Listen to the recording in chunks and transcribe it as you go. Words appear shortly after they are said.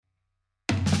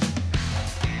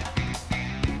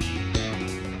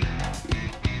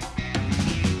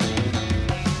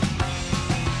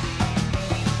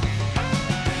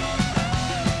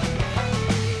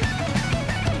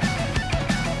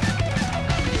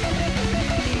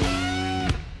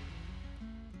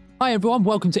Hi everyone,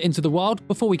 welcome to Into the Wild.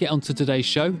 Before we get on to today's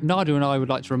show, Nadia and I would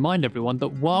like to remind everyone that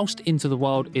whilst Into the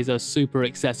Wild is a super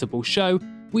accessible show,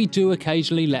 we do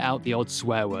occasionally let out the odd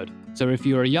swear word. So if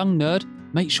you're a young nerd,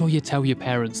 make sure you tell your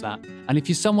parents that. And if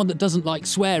you're someone that doesn't like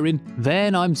swearing,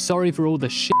 then I'm sorry for all the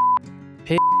shit,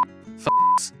 piss,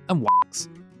 f***s and whacks.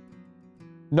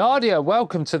 Nadia,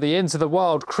 welcome to the Into the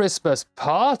Wild Christmas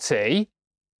party.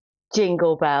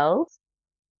 Jingle bells.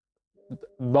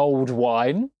 Mulled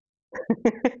wine.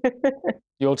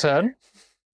 Your turn.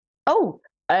 Oh,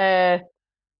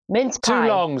 mince pie. Too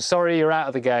long. Sorry, you're out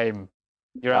of the game.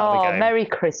 You're out of the game. Merry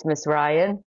Christmas,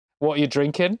 Ryan. What are you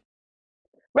drinking?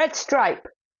 Red Stripe.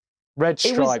 Red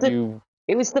Stripe.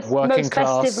 It was the most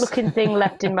festive-looking thing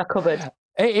left in my cupboard.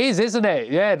 It is, isn't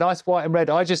it? Yeah, nice white and red.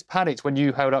 I just panicked when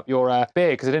you held up your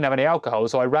beer because I didn't have any alcohol,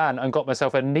 so I ran and got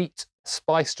myself a neat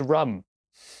spiced rum.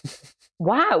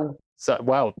 Wow. So,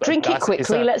 well, drink it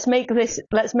quickly. Let's make this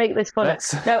fun.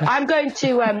 No, I'm going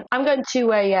to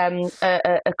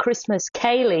a Christmas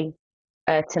Kaylee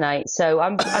tonight. So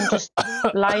I'm just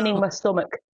lining my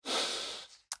stomach.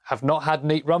 Have not had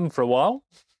neat rum for a while.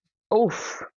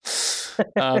 Oof.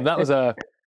 That was a.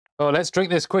 Oh, let's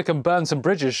drink this quick and burn some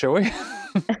bridges, shall we?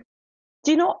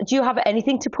 Do you have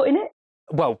anything to put in it?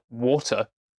 Well, water.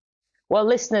 Well,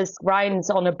 listeners,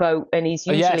 Ryan's on a boat and he's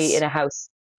usually in a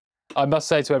house. I must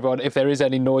say to everyone, if there is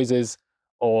any noises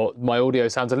or my audio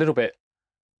sounds a little bit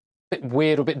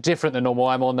weird or a bit different than normal,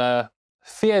 I'm on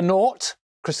Fear Naught,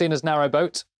 Christina's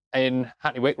narrowboat in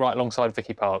Hackney Wick, right alongside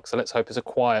Vicky Park. So let's hope it's a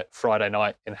quiet Friday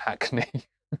night in Hackney.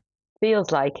 Feels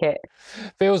like it.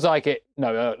 Feels like it.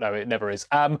 No, it never is.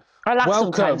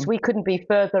 Sometimes we couldn't be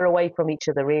further away from each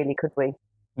other, really, could we?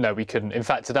 No, we couldn't. In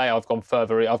fact, today I've gone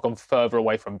further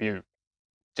away from Butte.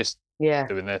 Just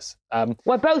doing this.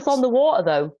 We're both on the water,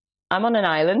 though. I'm on an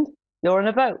island. You're on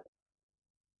a boat.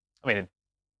 I mean,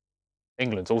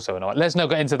 England's also an island. Let's not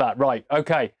get into that. Right.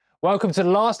 Okay. Welcome to the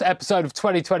last episode of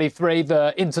 2023,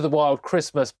 the Into the Wild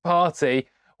Christmas party.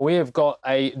 We have got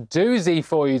a doozy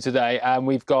for you today, and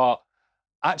we've got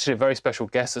actually a very special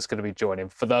guest that's going to be joining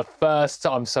for the first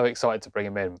time. I'm so excited to bring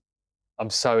him in. I'm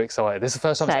so excited. This is the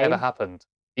first time it's ever happened.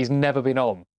 He's never been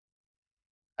on.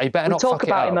 You better not fuck it up. We talk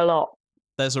about him a lot.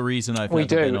 There's a reason I've never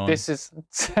been on. This is...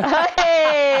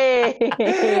 Hey!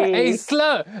 He's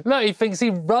slow. Look, he thinks he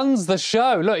runs the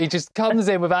show. Look, he just comes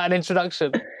in without an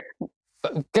introduction.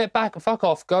 Get back, fuck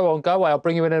off, go on, go away. I'll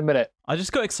bring you in a minute. I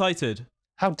just got excited.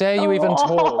 How dare you even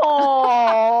talk?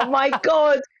 Oh, my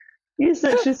God. You're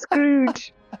such a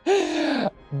Scrooge.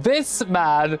 This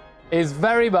man is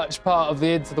very much part of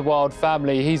the Into the Wild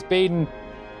family. He's been...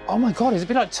 Oh my God, it's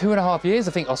been like 2.5 years,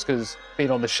 I think Oscar's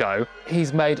been on the show.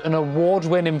 He's made an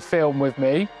award-winning film with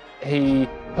me. He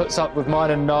puts up with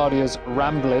mine and Nadia's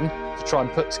rambling to try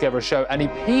and put together a show, and he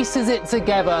pieces it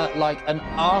together like an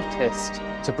artist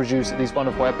to produce these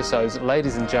wonderful episodes.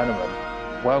 Ladies and gentlemen,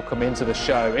 welcome into the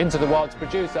show, Into the Wild's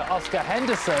producer, Oscar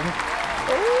Henderson.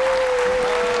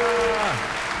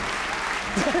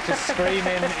 Just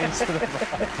screaming into the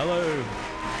mic. Hello,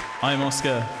 I'm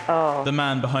Oscar, the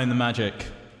man behind the magic.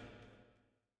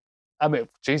 I mean,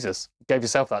 Jesus, gave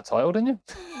yourself that title, didn't you?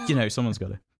 You know, someone's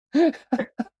got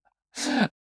it.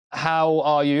 How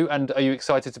are you, and are you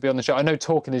excited to be on the show? I know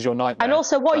talking is your nightmare. And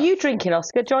also, what are you drinking,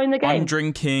 Oscar? Join the game. I'm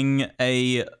drinking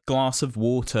a glass of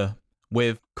water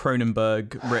with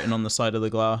Kronenberg written on the side of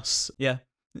the glass. Yeah,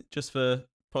 just for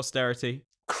posterity.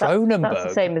 Kronenberg? That's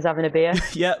the same as having a beer.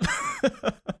 Yep.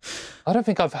 I don't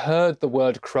think I've heard the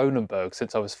word Kronenberg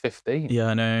since I was 15. Yeah,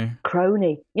 I know.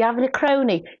 Crony. You're having a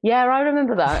crony. Yeah, I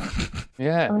remember that.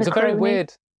 Yeah, it was a very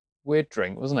weird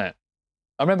drink, wasn't it?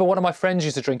 I remember one of my friends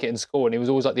used to drink it in school, and he was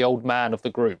always like the old man of the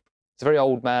group. It's a very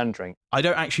old man drink. I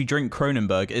don't actually drink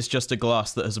Kronenberg. It's just a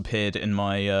glass that has appeared in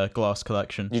my glass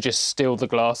collection. You just steal the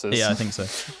glasses. Yeah, I think so.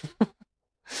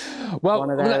 Well,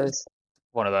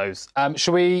 one of those.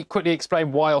 Shall we quickly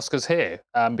explain why Oscar's here?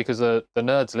 Because the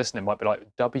nerds listening might be like,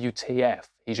 WTF?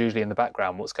 He's usually in the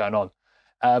background. What's going on?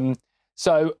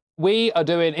 So we are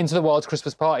doing Into the Wild's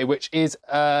Christmas party, which is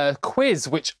a quiz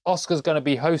which Oscar's going to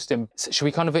be hosting. Should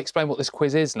we kind of explain what this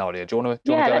quiz is, Nadia? Do you want to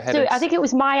go ahead? Let's do it. I think it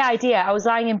was my idea. I was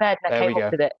lying in bed and I came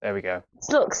up with it. There we go.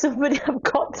 Look,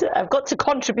 I've got to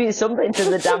contribute something to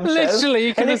the damn show. Literally,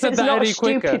 you could have said that any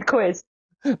quicker. Stupid quiz.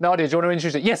 Nadia, do you want to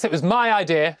introduce it? Yes, it was my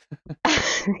idea.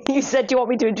 You said, do you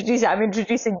want me to introduce it? I'm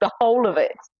introducing the whole of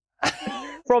it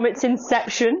from its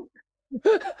inception.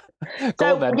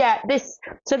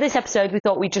 This episode we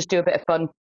thought we'd just do a bit of fun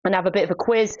and have a bit of a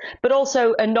quiz, but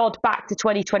also a nod back to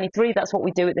 2023. That's what we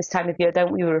do at this time of year,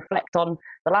 don't we? We reflect on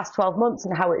the last 12 months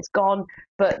and how it's gone,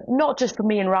 but not just for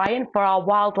me and Ryan, for our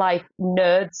wildlife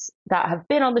nerds that have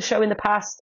been on the show in the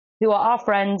past who are our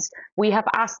friends. We have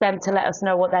asked them to let us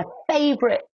know what their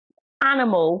favourite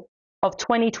animal of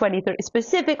 2023,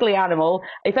 specifically animal.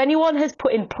 If anyone has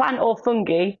put in plant or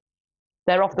fungi,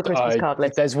 they're off the Christmas card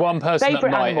list. There's one person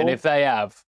Favourite that might, animal. and if they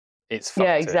have, it's fucked.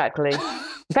 Yeah, exactly.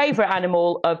 Favourite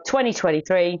animal of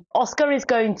 2023. Oscar is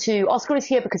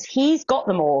here because he's got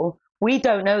them all. We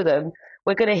don't know them.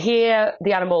 We're going to hear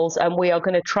the animals and we are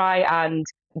going to try and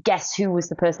guess who was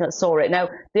the person that saw it. Now,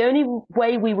 the only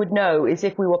way we would know is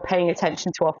if we were paying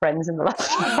attention to our friends in the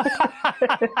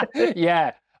last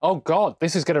Yeah. Oh, God,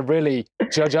 this is going to really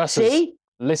judge us as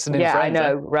listening yeah, friends. I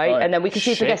know, right? And then we can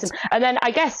see if we guess them. And then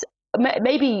I guess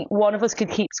maybe one of us could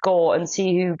keep score and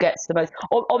see who gets the most.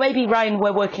 Or maybe, Ryan,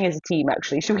 we're working as a team,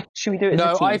 actually. Should we do it as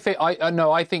a team?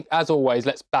 I think, as always,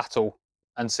 let's battle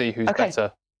and see who's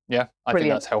better. Yeah, I think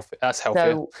that's healthy. That's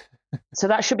healthier. So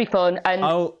that should be fun. And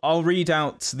I'll read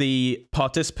out the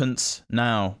participants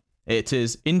now. It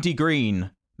is Indy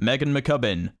Green, Megan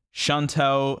McCubbin,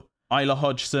 Chantel, Isla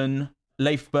Hodgson,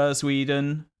 Leif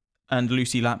Bursweden, and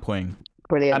Lucy Lapwing.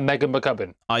 Brilliant. And Megan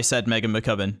McCubbin. I said Megan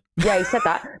McCubbin. Yeah, he said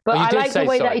that. But I like the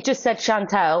way that he just said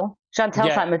Chantel.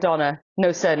 Chantel's like Madonna.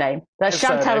 No surname. That's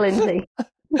Chantel Lindsay.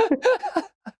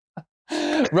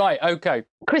 Right, okay.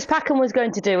 Chris Packham was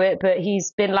going to do it, but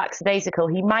he's been lackadaisical.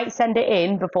 He might send it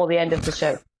in before the end of the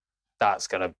show. That's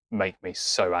going to make me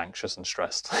so anxious and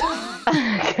stressed.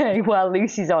 Okay, well,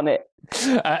 Lucy's on it.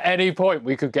 At any point,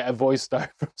 we could get a voice note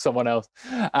from someone else.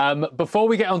 Before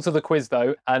we get onto the quiz,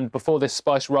 though, and before this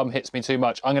spice rum hits me too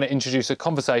much, I'm going to introduce a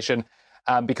conversation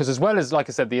because as well as, like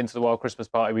I said, the Into the Wild Christmas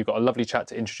party, we've got a lovely chat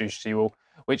to introduce to you all,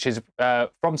 which is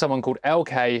from someone called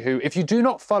LK, who, if you do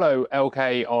not follow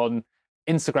LK on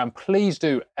Instagram, please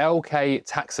do. LK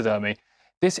Taxidermy.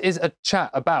 This is a chat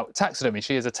about taxidermy.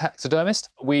 She is a taxidermist.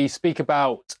 We speak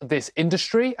about this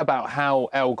industry, about how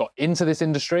Elle got into this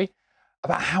industry,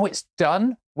 about how it's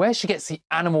done, where she gets the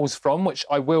animals from, which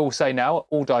I will say now,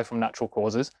 all die from natural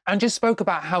causes, and just spoke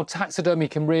about how taxidermy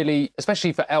can really,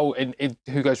 especially for Elle,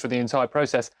 who goes through the entire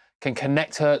process, can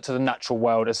connect her to the natural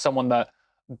world. As someone that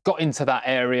got into that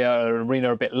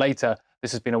arena a bit later,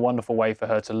 this has been a wonderful way for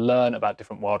her to learn about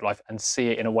different wildlife and see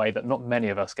it in a way that not many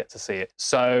of us get to see it.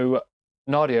 So,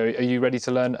 Nadia, are you ready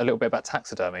to learn a little bit about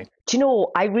taxidermy? Do you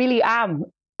know, I really am.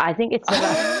 I think it's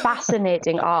a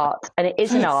fascinating art, and it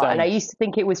is an art. Same. And I used to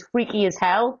think it was freaky as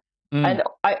hell. And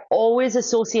I always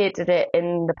associated it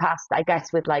in the past, I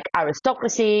guess, with like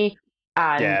aristocracy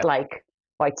and like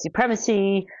white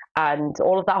supremacy and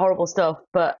all of that horrible stuff.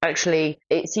 But actually,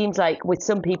 it seems like with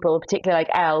some people, particularly like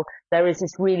Elle, there is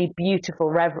this really beautiful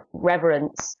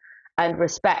reverence and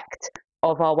respect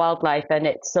of our wildlife. And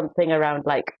it's something around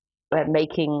like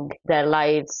making their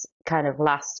lives kind of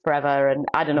last forever. And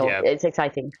I don't know, it's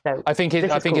exciting. So I think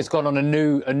it's gone on a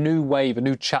new wave, a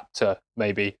new chapter,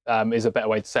 maybe, is a better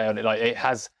way to say on it. Like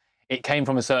it came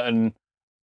from a certain,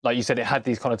 like you said, it had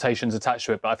these connotations attached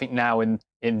to it. But I think now in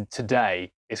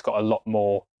today, it's got a lot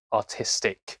more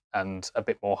artistic and a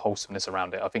bit more wholesomeness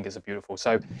around it. I think it's beautiful.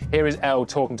 So here is Elle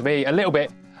talking to me a little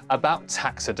bit about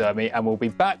taxidermy, and we'll be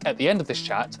back at the end of this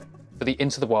chat for the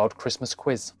Into the Wild Christmas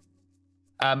quiz.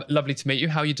 Lovely to meet you.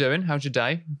 How are you doing? How's your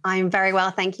day? I'm very well,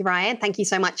 thank you, Ryan. Thank you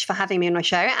so much for having me on my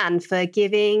show and for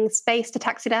giving space to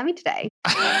taxidermy today.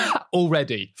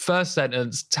 Already, first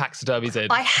sentence, taxidermy's in.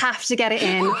 I have to get it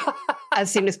in as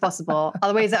soon as possible.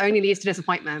 Otherwise, it only leads to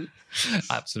disappointment.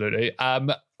 Absolutely.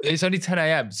 It's only 10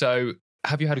 a.m. So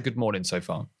have you had a good morning so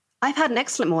far? I've had an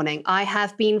excellent morning. I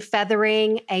have been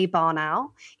feathering a barn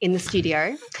owl in the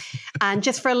studio. And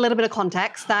just for a little bit of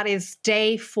context, that is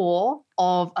day 4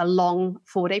 of a long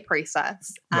 4-day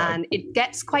process. Right. And it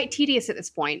gets quite tedious at this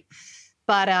point.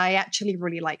 But I actually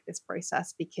really like this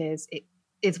process because it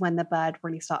is when the bird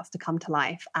really starts to come to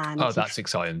life. And that's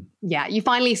exciting. Yeah, you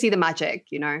finally see the magic,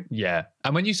 you know? Yeah.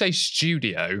 And when you say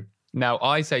studio, now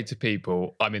I say to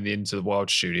people, I'm in the Into the Wild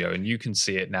studio, and you can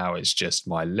see it now. It's just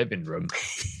my living room.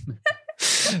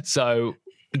 So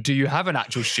do you have an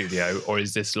actual studio, or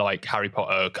is this like Harry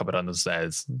Potter cupboard under the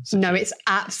stairs? No, it's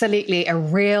absolutely a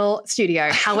real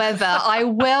studio. However, I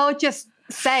will just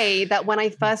say that when I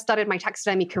first started my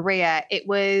taxidermy career, it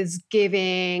was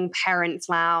giving parents'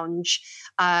 lounge.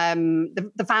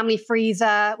 The family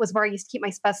freezer was where I used to keep my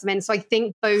specimens. So I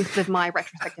think both of my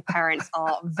retrospective parents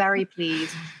are very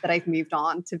pleased that I've moved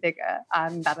on to bigger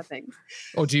and better things.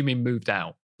 Or do you mean moved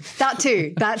out? That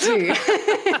too.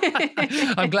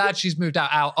 I'm glad she's moved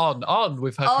out on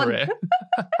with her career.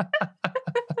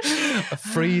 A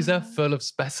freezer full of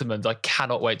specimens. I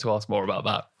cannot wait to ask more about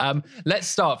that. Let's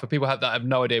start for people that have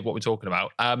no idea what we're talking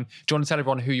about. Do you want to tell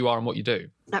everyone who you are and what you do?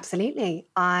 Absolutely.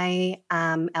 I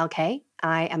am LK.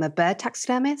 I am a bird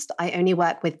taxidermist. I only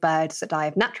work with birds that die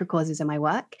of natural causes in my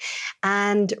work.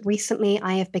 And recently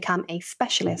I have become a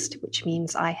specialist, which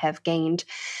means I have gained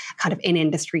kind of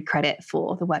in-industry credit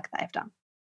for the work that I've done.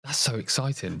 That's so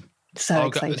exciting. So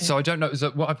exciting. So I don't know.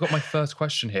 Well, I've got my first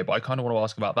question here, but I kind of want to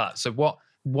ask about that. So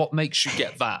what makes you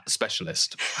get that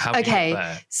specialist? How do you get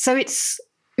there? So it's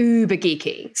uber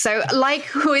geeky. So like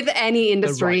with any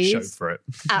industry, the right show for it.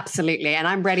 Absolutely. And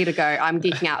I'm ready to go. I'm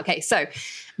geeking out. Okay. So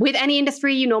with any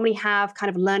industry, you normally have kind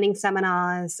of learning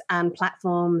seminars and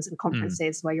platforms and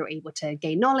conferences where you're able to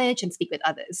gain knowledge and speak with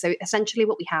others. So essentially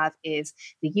what we have is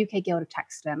the UK Guild of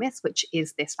Taxidermists, which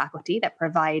is this faculty that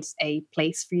provides a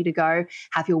place for you to go,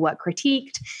 have your work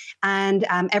critiqued. And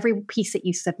every piece that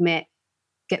you submit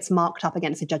gets marked up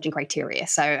against the judging criteria.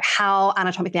 So how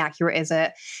anatomically accurate is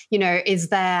it? Is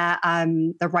there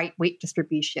the right weight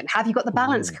distribution? Have you got the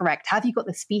balance correct? Have you got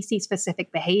the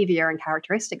species-specific behavior and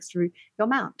characteristics through your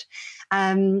mount?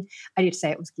 I need to say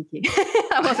it was geeky.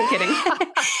 I wasn't kidding.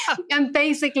 And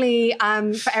basically,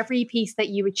 for every piece that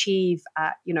you achieve,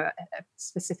 a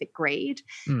specific grade,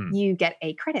 you get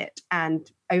a credit. And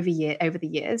over the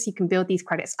years, you can build these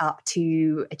credits up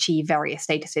to achieve various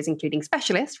statuses, including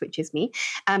specialist, which is me,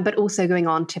 but also going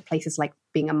on to places like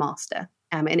being a master,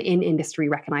 an in-industry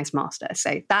recognized master.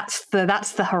 So that's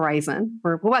the horizon.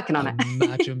 We're working on it.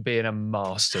 Imagine being a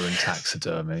master in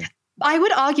taxidermy. I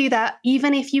would argue that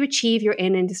even if you achieve your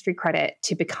in-industry credit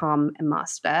to become a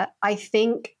master, I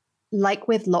think, like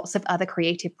with lots of other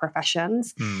creative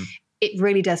professions, it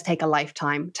really does take a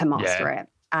lifetime to master it.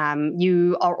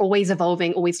 You are always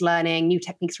evolving, always learning. New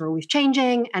techniques are always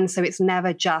changing, and so it's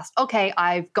never just okay.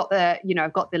 I've got the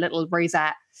little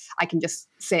rosette. I can just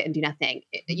sit and do nothing.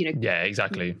 Yeah,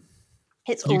 exactly.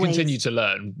 It's you always, continue to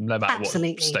learn no matter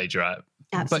what stage you're at.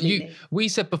 Absolutely. But we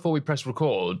said before we press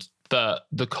record that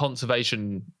the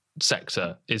conservation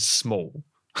sector is small,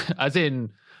 as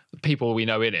in people we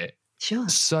know in it. Sure.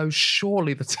 So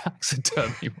surely the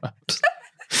taxidermy world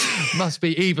must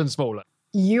be even smaller.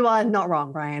 You are not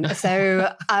wrong, Brian.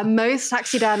 So most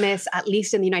taxidermists, at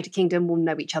least in the United Kingdom, will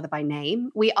know each other by name.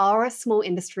 We are a small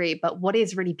industry, but what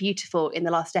is really beautiful in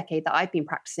the last decade that I've been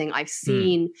practicing, I've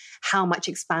seen how much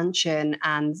expansion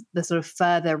and the sort of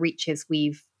further reaches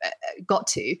we've got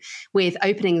to with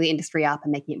opening the industry up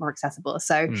and making it more accessible.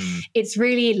 So it's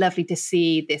really lovely to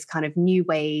see this kind of new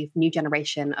wave, new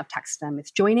generation of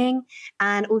taxidermists joining,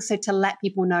 and also to let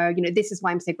people know, this is why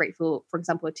I'm so grateful, for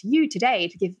example, to you today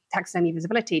to give taxidermy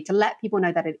visibility, to let people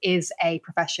know that it is a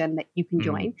profession that you can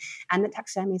join and that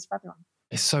taxidermy is for everyone.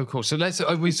 It's so cool. So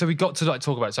we got to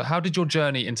talk about it. So how did your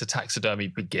journey into taxidermy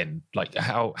begin? Like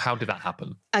how did that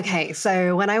happen? Okay,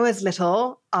 so when I was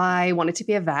little, I wanted to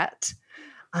be a vet.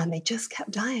 And they just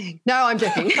kept dying. No, I'm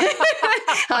joking.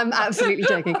 I'm absolutely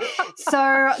joking. So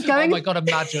oh my God,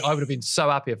 imagine. I would have been so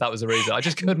happy if that was the reason. I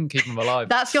just couldn't keep them alive.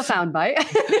 That's your soundbite.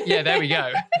 Yeah, there we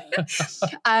go.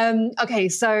 Okay,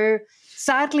 so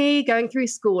sadly, going through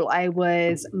school, I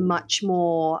was much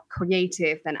more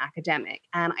creative than academic.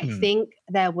 And I think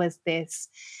there was this,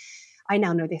 I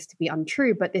now know this to be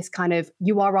untrue, but this kind of,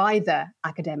 you are either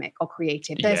academic or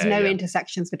creative. There's no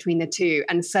intersections between the two.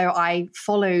 And so I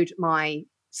followed my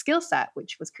skill set,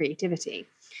 which was creativity.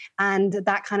 And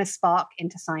that kind of spark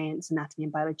into science, anatomy,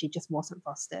 and biology just wasn't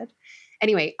fostered.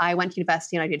 Anyway, I went to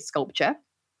university and I did sculpture.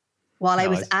 While I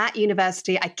was at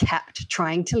university, I kept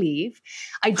trying to leave.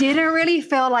 I didn't really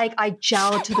feel like I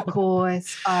gelled to the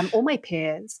course, or my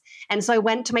peers. And so I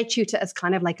went to my tutor as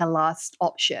kind of like a last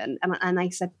option. And I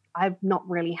said, I'm not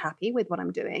really happy with what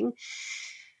I'm doing.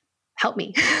 Help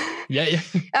me. Yeah.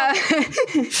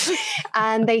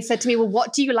 And they said to me, well,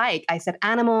 what do you like? I said,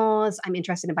 animals. I'm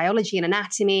interested in biology and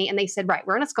anatomy. And they said, right,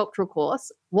 we're on a sculptural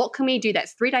course. What can we do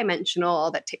that's three-dimensional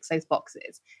that ticks those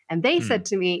boxes? And they said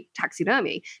to me,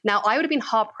 taxidermy. Now, I would have been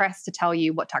hard-pressed to tell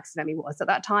you what taxidermy was at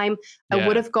that time. I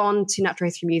would have gone to natural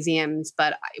history museums,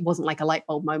 but it wasn't like a light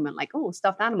bulb moment, like, oh,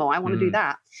 stuffed animal, I want to do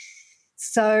that.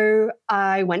 So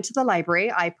I went to the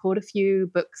library. I pulled a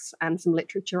few books and some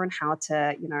literature on how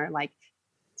to,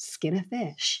 skin a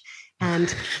fish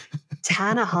and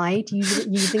tan a hide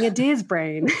using a deer's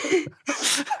brain.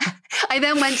 I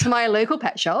then went to my local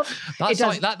pet shop. That's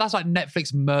like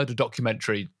Netflix murder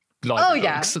documentary. Oh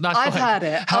yeah, I've heard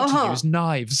it. How to use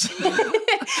knives.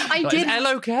 I did. It's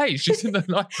LOK. She's in the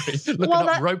library looking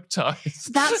up rope ties.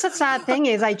 That's the sad thing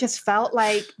is I just felt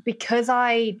like because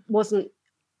I wasn't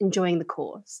enjoying the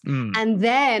course and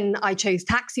then I chose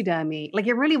taxidermy, like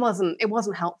it wasn't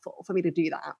helpful for me to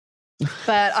do that.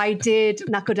 But I did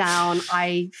knuckle down.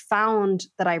 I found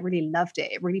that I really loved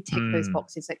it. It really ticked those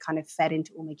boxes that kind of fed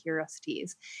into all my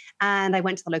curiosities. And I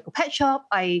went to the local pet shop.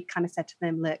 I kind of said to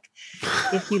them, look,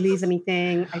 if you lose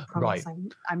anything, I promise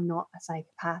I'm not a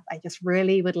psychopath. I just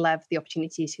really would love the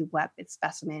opportunity to work with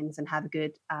specimens and have a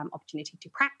good opportunity to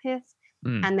practice.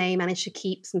 And they managed to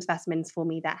keep some specimens for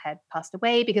me that had passed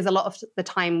away, because a lot of the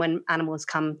time when animals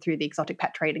come through the exotic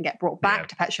pet trade and get brought back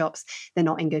to pet shops, they're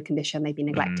not in good condition, they've been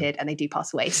neglected, and they do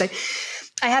pass away. So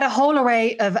I had a whole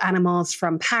array of animals,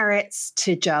 from parrots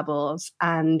to gerbils.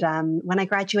 And when I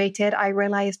graduated, I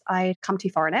realized I'd come too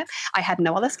far in it. I had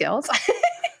no other skills.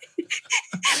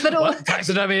 But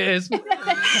taxidermy it is.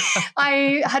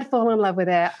 I had fallen in love with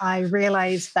it. I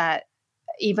realized that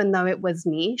even though it was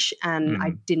niche and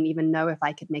I didn't even know if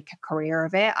I could make a career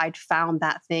of it, I'd found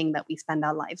that thing that we spend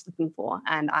our lives looking for,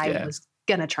 and I was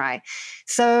going to try.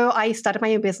 So I started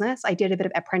my own business. I did a bit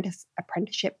of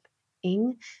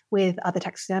apprenticeshiping with other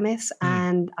taxidermists,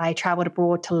 and I traveled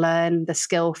abroad to learn the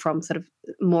skill from sort of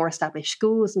more established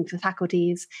schools and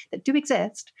faculties that do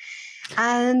exist.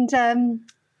 And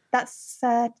that's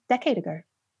a decade ago.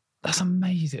 That's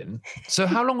amazing. So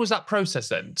how long was that process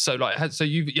then? So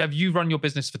you run your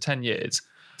business for 10 years.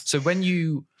 So when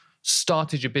you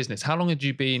started your business, how long had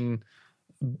you been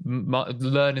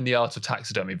learning the art of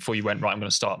taxidermy before you went, right, I'm going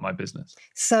to start my business?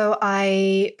 So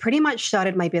I pretty much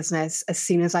started my business as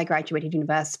soon as I graduated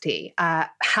university.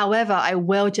 However, I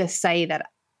will just say that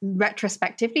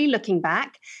retrospectively, looking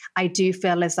back, I do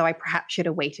feel as though I perhaps should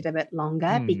have waited a bit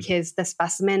longer because the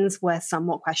specimens were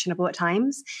somewhat questionable at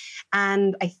times.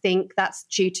 And I think that's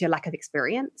due to a lack of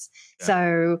experience. Yeah.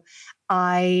 So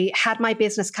I had my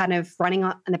business kind of running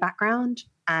in the background,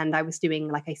 and I was doing,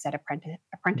 like I said,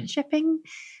 apprenticeshiping.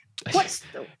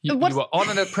 You were on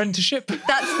an apprenticeship?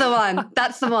 That's the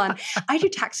one. I do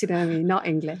taxidermy, not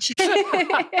English.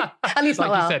 At least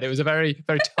like you said, it was a very,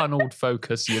 very tunneled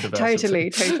focused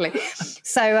Totally. university.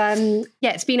 So,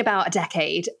 it's been about a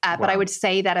decade, but I would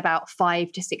say that about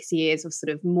 5 to 6 years of sort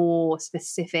of more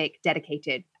specific,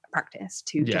 dedicated practice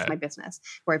to just my business,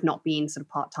 where I've not been sort of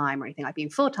part-time or anything. I've been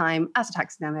full-time as a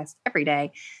taxidermist every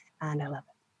day, and I love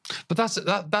it. But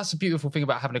that's a beautiful thing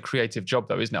about having a creative job,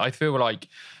 though, isn't it? I feel like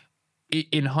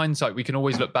in hindsight, we can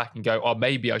always look back and go, oh,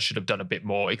 maybe I should have done a bit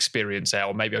more experience there,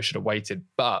 or maybe I should have waited.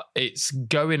 But it's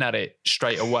going at it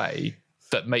straight away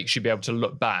that makes you be able to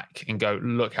look back and go,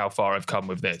 look how far I've come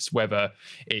with this. Whether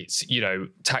it's,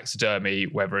 taxidermy,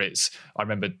 whether it's, I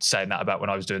remember saying that about when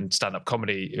I was doing stand-up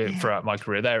comedy throughout my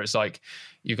career there. It's like,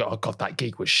 you go, oh God, that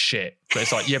gig was shit. But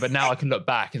it's like, yeah, but now I can look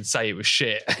back and say it was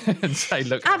shit and say,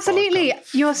 look. Absolutely.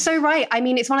 You're so right. I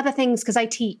mean, it's one of the things, because I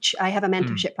teach, I have a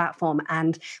mentorship platform.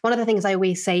 And one of the things I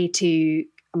always say to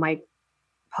my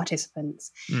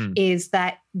participants is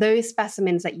that those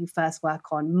specimens that you first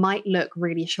work on might look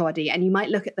really shoddy, and you might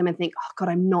look at them and think, oh God,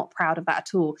 I'm not proud of that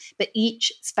at all. But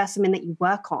each specimen that you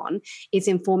work on is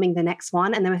informing the next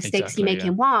one, and the mistakes you make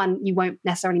in one, you won't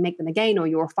necessarily make them again, or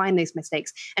you'll refine those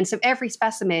mistakes. And so every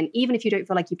specimen, even if you don't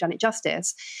feel like you've done it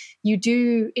justice,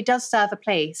 it does serve a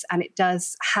place, and it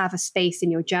does have a space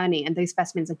in your journey. And those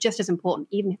specimens are just as important,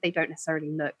 even if they don't necessarily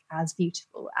look as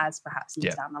beautiful as perhaps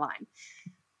years down the line.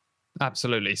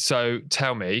 Absolutely. So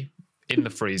tell me, in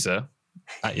the freezer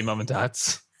at your mum and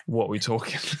dad's, what are we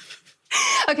talking?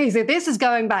 Okay, so this is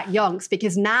going back yonks,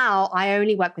 because now I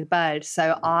only work with birds.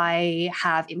 So I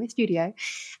have in my studio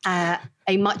a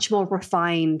much more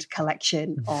refined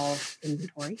collection of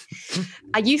inventory.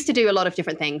 I used to do a lot of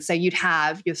different things. So you'd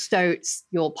have your stoats,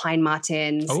 your pine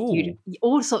martins,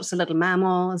 all sorts of little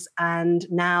mammals. And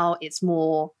now it's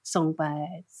more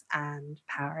songbirds and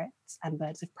parrots and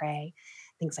birds of prey,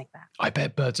 things like that. I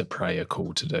bet birds of prey are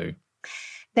cool to do.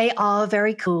 They are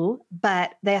very cool,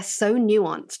 but they're so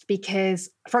nuanced because,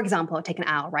 for example, take an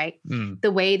owl, right? The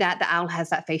way that the owl has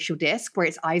that facial disc where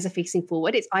its eyes are facing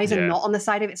forward, its eyes are not on the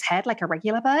side of its head like a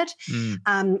regular bird.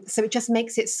 So it just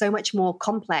makes it so much more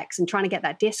complex, and trying to get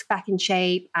that disc back in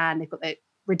shape. And they've got the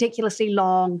ridiculously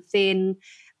long, thin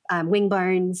wing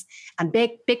bones and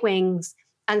big wings.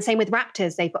 And same with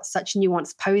raptors, they've got such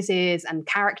nuanced poses and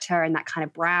character and that kind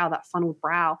of brow, that funneled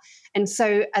brow. And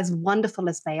so as wonderful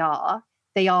as they are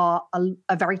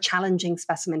a very challenging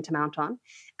specimen to mount on.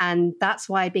 And that's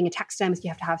why being a taxidermist, you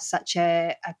have to have such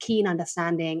a keen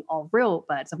understanding of real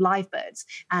birds, of live birds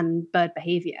and bird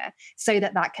behavior, so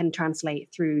that can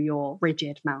translate through your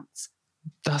rigid mounts.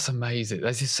 That's amazing.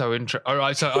 This is so interesting. All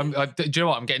right, so do you know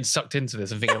what? I'm getting sucked into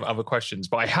this and thinking of other questions,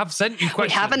 but I have sent you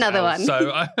questions. We have another one.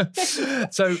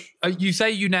 So you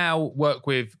say you now work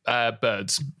with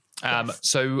birds. Yes.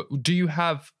 So do you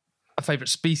have a favourite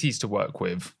species to work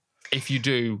with? If you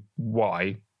do,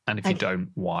 why? And if you don't,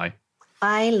 why?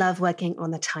 I love working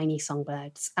on the tiny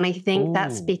songbirds. And I think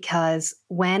that's Ooh. because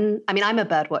I'm a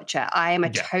bird watcher. I am a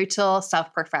total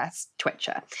self-professed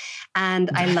twitcher.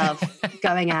 And I love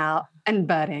going out and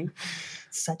birding.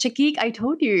 Such a geek, I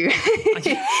told you.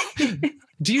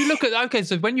 Do you look at,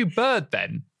 so when you bird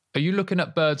then, are you looking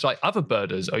at birds like other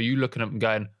birders? Are you looking at them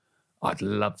going, I'd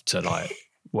love to like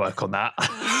work on that?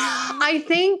 I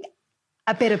think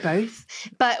a bit of both,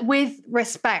 but with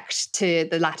respect to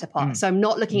the latter part. So I'm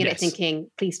not looking at it thinking,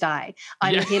 please die.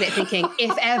 I'm looking at it thinking,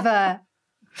 if ever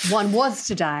one was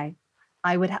to die,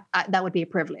 that would be a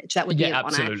privilege. That would be an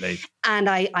absolutely. honor. And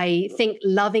I think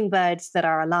loving birds that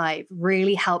are alive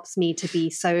really helps me to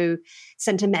be so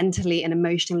sentimentally and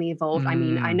emotionally involved. I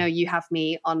mean, I know you have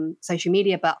me on social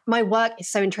media, but my work is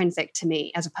so intrinsic to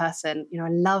me as a person. You know, I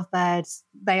love birds.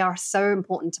 They are so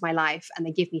important to my life and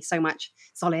they give me so much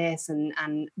solace and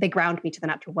they ground me to the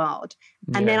natural world.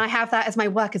 And then I have that as my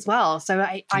work as well. So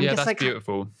I'm just that's like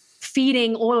beautiful.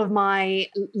 Feeding all of my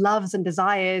loves and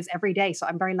desires every day. So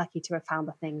I'm very lucky to have found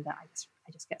the thing that I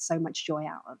just get so much joy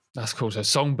out of. That's cool. So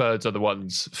songbirds are the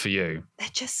ones for you. They're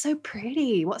just so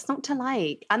pretty. What's not to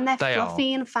like? And they're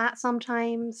fluffy and fat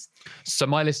sometimes. So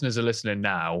my listeners are listening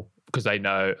now because they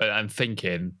know and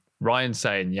thinking, Ryan's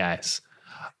saying yes.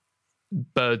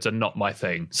 Birds are not my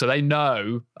thing. So they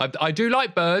know I do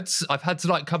like birds. I've had to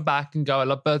like come back and go, I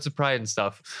love birds of prey and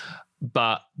stuff.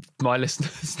 But my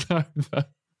listeners know that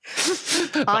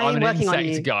I'm an working insect on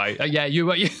you.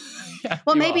 guy.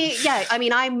 Well, maybe, I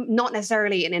mean, I'm not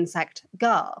necessarily an insect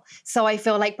girl. So I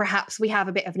feel like perhaps we have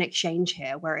a bit of an exchange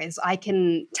here, whereas I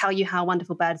can tell you how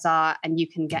wonderful birds are and you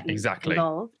can get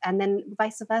involved. And then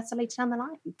vice versa later down the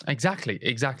line.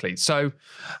 Exactly. So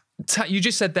you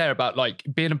just said there about like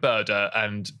being a birder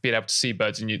and being able to see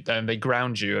birds and they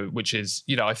ground you, which is,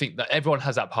 you know, I think that everyone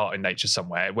has that part in nature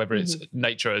somewhere, whether it's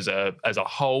nature as a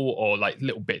whole or like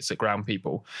little bits that ground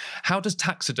people. How does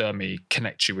taxidermy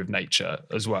connect you with nature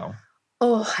as well?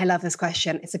 Oh, I love this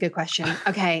question. It's a good question.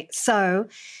 Okay, so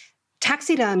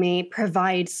taxidermy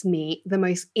provides me the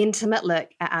most intimate look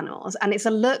at animals, and it's a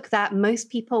look that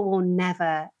most people will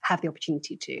never have the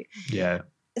opportunity to. Yeah.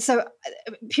 So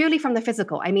purely from the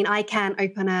physical, I mean, I can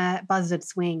open a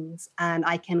buzzard's wings and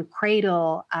I can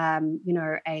cradle,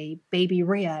 a baby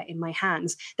rhea in my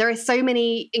hands. There are so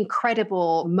many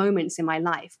incredible moments in my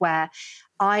life where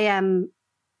I'm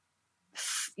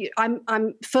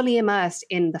fully immersed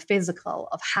in the physical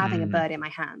of having a bird in my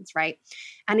hands, right?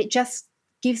 And it just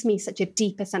gives me such a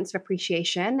deeper sense of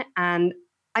appreciation. And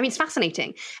I mean, it's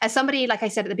fascinating. As somebody, like I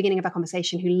said at the beginning of our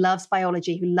conversation, who loves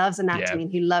biology, who loves anatomy,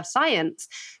 and who loves science,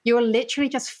 you're literally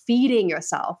just feeding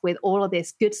yourself with all of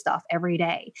this good stuff every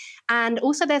day. And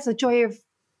also there's a joy of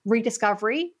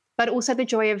rediscovery, but also the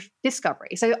joy of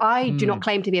discovery. So I do not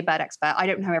claim to be a bird expert. I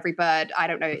don't know every bird. I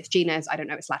don't know its genus. I don't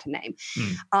know its Latin name.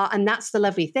 And that's the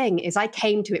lovely thing is I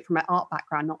came to it from an art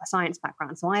background, not a science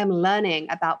background. So I am learning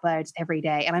about birds every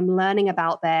day and I'm learning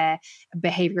about their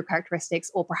behavioral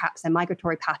characteristics or perhaps their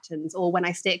migratory patterns. Or when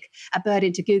I stick a bird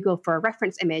into Google for a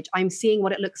reference image, I'm seeing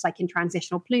what it looks like in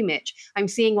transitional plumage. I'm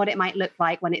seeing what it might look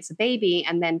like when it's a baby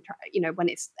and then, when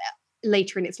it's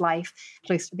later in its life,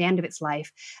 close to the end of its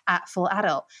life, at full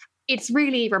adult. It's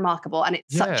really remarkable and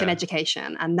it's such an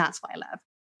education, and that's what I love.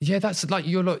 Yeah, that's like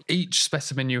each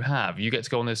specimen you have, you get to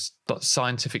go on this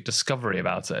scientific discovery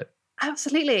about it.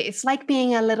 Absolutely. It's like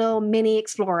being a little mini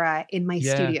explorer in my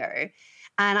studio.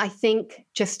 And I think,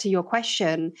 just to your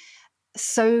question,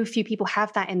 so few people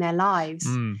have that in their lives.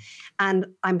 And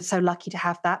I'm so lucky to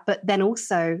have that. But then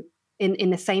also,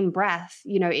 in the same breath,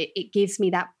 it gives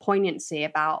me that poignancy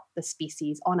about the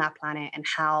species on our planet and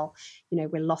how,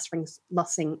 we're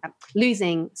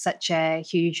losing such a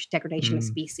huge degradation of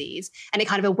species. And it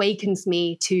kind of awakens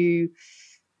me to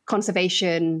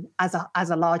conservation as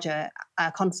a larger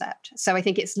concept. So I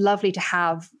think it's lovely to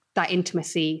have that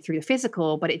intimacy through the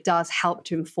physical, but it does help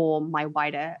to inform my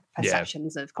wider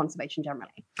perceptions of conservation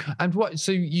generally. And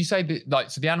so you say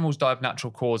that, so the animals die of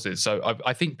natural causes. So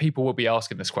I think people will be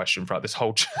asking this question throughout this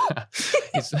whole chat.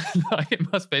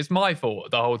 It's my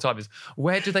fault the whole time is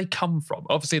where do they come from?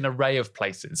 Obviously an array of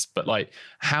places, but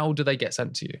how do they get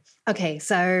sent to you? Okay.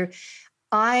 So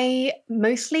I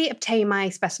mostly obtain my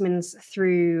specimens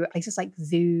through places like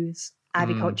zoos,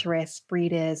 aviculturists,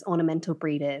 breeders, ornamental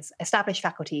breeders, established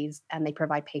faculties, and they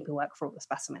provide paperwork for all the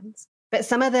specimens. But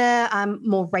some of the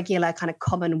more regular kind of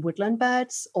common woodland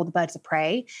birds or the birds of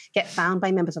prey get found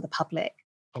by members of the public.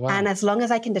 Oh, wow. And as long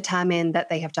as I can determine that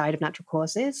they have died of natural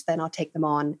causes, then I'll take them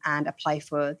on and apply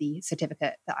for the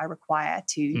certificate that I require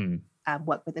to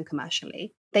work with them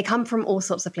commercially. They come from all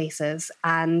sorts of places.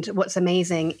 And what's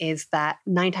amazing is that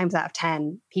 9 times out of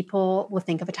 10, people will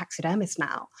think of a taxidermist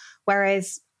now.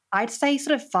 Whereas I'd say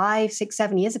sort of 5, 6,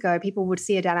 7 years ago, people would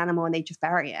see a dead animal and they just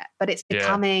bury it. But it's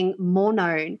becoming more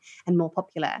known and more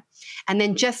popular. And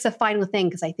then just a final thing,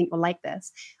 because I think you'll like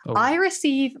this. Oh. I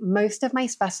receive most of my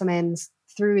specimens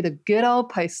through the good old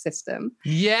post system.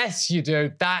 Yes, you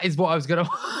do. That is what I was going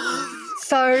to...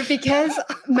 So because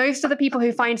most of the people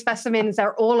who find specimens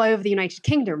are all over the United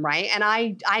Kingdom, right? And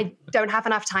I don't have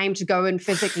enough time to go and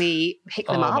physically pick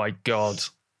them up. Oh, my God.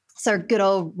 So good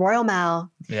old Royal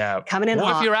Mail coming in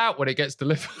What hot. if you're out when it gets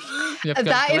delivered? You have to go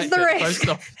That and is the collect it at risk. post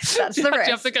office. That's the risk.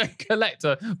 You have to go collect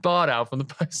a bar now from the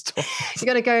post office. You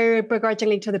got to go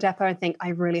begrudgingly to the depot and think, I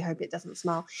really hope it doesn't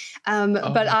smell.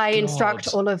 But I instruct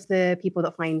all of the people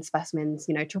that find specimens,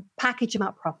 to package them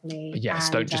up properly. Yes,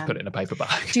 and, don't just put it in a paper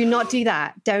bag. Do not do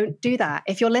that. Don't do that.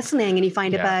 If you're listening and you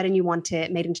find a bird and you want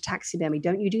it made into taxidermy,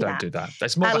 don't you do that. Don't do that.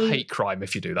 That's more of a hate crime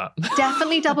if you do that.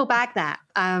 Definitely double bag that.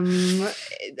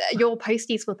 Your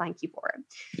posties will thank you for it.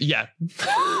 Yeah.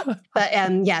 But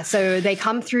so they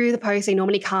come through the post. They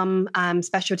normally come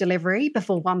special delivery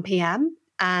before 1 p.m.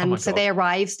 And so they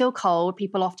arrive still cold.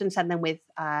 People often send them with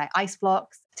ice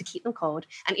blocks to keep them cold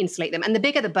and insulate them. And the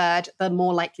bigger the bird, the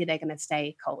more likely they're going to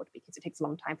stay cold because it takes a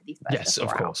long time for these birds yes, to thaw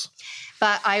of out. course.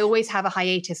 But I always have a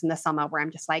hiatus in the summer where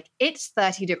I'm just like, it's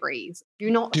 30 degrees. Do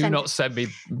not send me...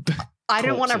 I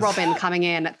don't want a corpses. robin coming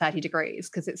in at 30 degrees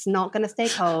because it's not going to stay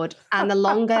cold. And the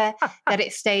longer that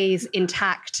it stays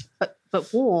intact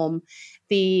but warm,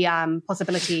 the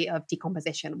possibility of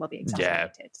decomposition will be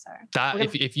exacerbated. So that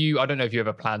if you, I don't know if you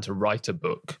ever plan to write a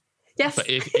book. Yes. But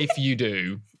if you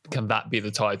do, can that be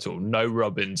the title? No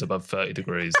robins above 30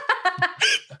 degrees.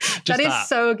 That is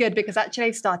so good because actually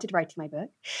I started writing my book.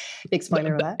 Big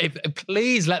spoiler alert.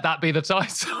 Please let that be the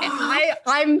title.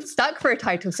 I'm stuck for a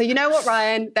title. So you know what,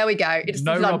 Ryan? There we go. It's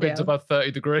No robins above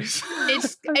 30 degrees.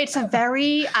 It's a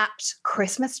very apt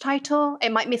Christmas title.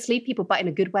 It might mislead people, but in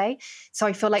a good way. So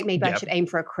I feel like maybe I should aim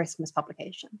for a Christmas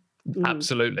publication.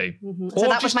 Absolutely. Mm-hmm. So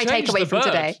that was my takeaway from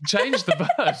today. Change the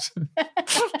bird.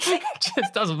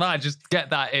 Just doesn't matter. Just get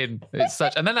that in. It's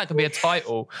such, and then that can be a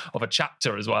title of a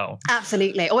chapter as well.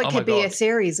 Absolutely. Or it could be a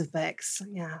series of books.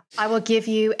 Yeah. I will give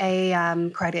you a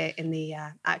credit in the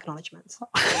acknowledgements.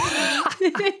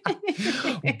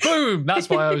 Boom. That's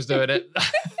why I was doing it.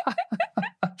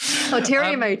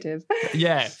 Ulterior motive.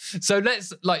 Yeah. So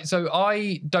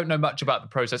I don't know much about the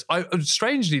process.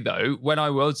 Strangely though, when I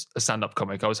was a stand-up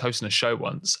comic, I was hosting a show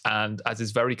once and, as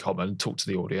is very common, talked to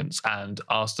the audience and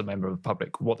asked a member of the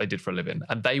public what they did for a living.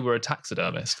 And they were a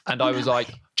taxidermist. And I was like,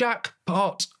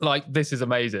 jackpot, like this is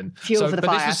amazing. Fuel for the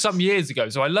fire. This was some years ago.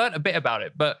 So I learned a bit about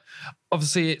it, but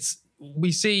obviously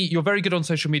we see you're very good on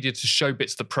social media to show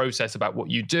bits of the process about what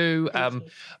you do. But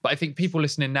I think people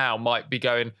listening now might be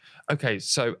going, okay,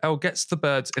 so Elle gets the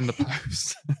birds in the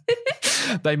post.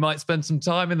 They might spend some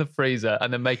time in the freezer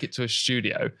and then make it to a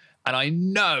studio. And I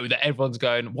know that everyone's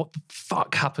going, what the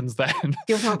fuck happens then?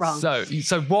 You're not wrong.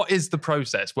 So what is the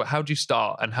process? How do you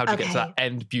start and how do you get to that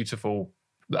end beautiful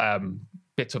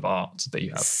bit of art that you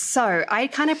have? So I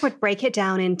kind of would break it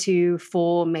down into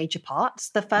 4 major parts.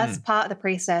 The first part of the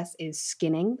process is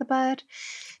skinning the bird.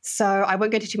 So I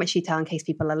won't go into too much detail in case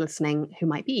people are listening who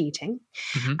might be eating.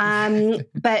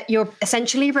 Mm-hmm. But you're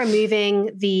essentially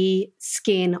removing the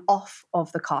skin off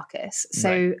of the carcass.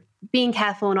 So being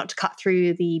careful not to cut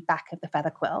through the back of the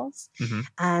feather quills. Mm-hmm.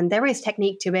 And there is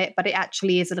technique to it, but it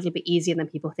actually is a little bit easier than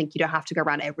people think. You don't have to go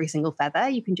around every single feather.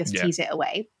 You can just tease it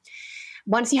away.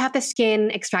 Once you have the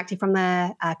skin extracted from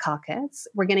the carcass,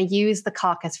 we're going to use the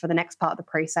carcass for the next part of the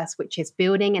process, which is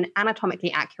building an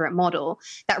anatomically accurate model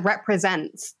that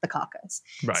represents the carcass.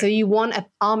 Right. So you want an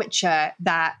armature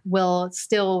that will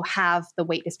still have the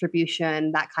weight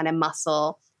distribution, that kind of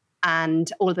muscle,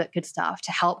 and all of that good stuff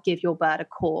to help give your bird a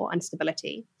core and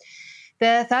stability.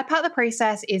 The third part of the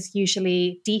process is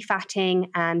usually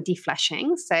defatting and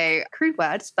defleshing. So crude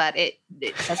words, but it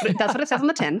says does what it says on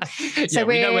the tin. So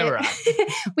we know where we're at.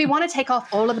 We want to take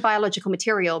off all of the biological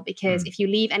material because if you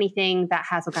leave anything that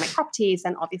has organic properties,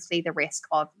 then obviously the risk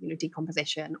of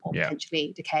decomposition or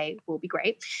potentially decay will be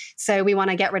great. So we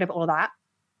want to get rid of all of that.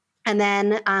 And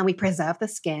then we preserve the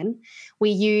skin. We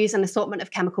use an assortment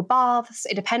of chemical baths.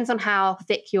 It depends on how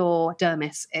thick your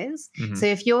dermis is. Mm-hmm. So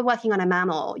if you're working on a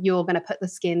mammal, you're going to put the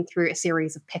skin through a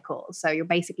series of pickles. So you're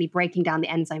basically breaking down the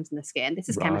enzymes in the skin. This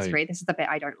is chemistry. This is the bit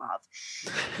I don't love.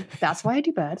 That's why I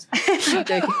do birds.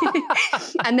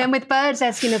 And then with birds,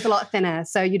 their skin is a lot thinner.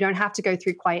 So you don't have to go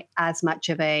through quite as much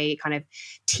of a kind of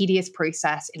tedious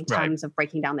process in terms of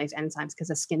breaking down those enzymes because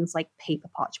the skin's like paper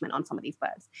parchment on some of these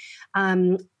birds.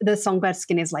 The the songbird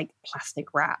skin is like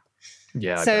plastic wrap.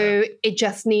 Yeah. So it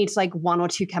just needs like 1 or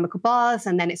 2 chemical baths,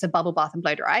 and then it's a bubble bath and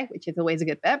blow dry, which is always a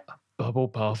good bit. Bubble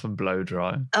bath and blow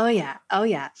dry. Oh yeah.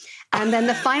 And then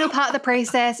the final part of the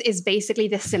process is basically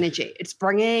the synergy. It's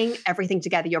bringing everything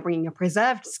together. You're bringing your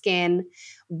preserved skin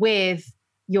with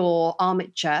your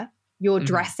armature. You're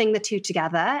dressing the two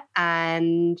together,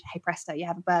 and hey presto, you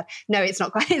have a bird. No, it's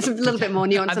not quite. It's a little bit more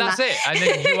nuanced And than that's that. it.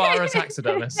 And then you are a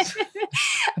taxidermist.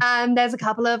 And there's a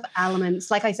couple of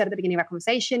elements. Like I said at the beginning of our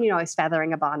conversation, I was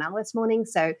feathering a barn owl this morning.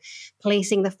 So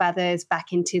placing the feathers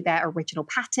back into their original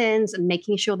patterns and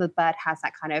making sure the bird has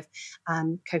that kind of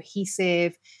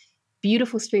cohesive,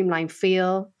 beautiful streamlined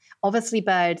feel. Obviously,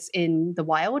 birds in the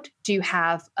wild do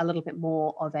have a little bit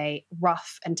more of a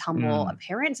rough and tumble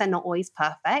appearance. They're not always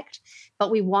perfect,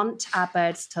 but we want our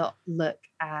birds to look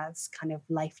as kind of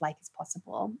lifelike as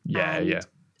possible. Yeah.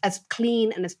 As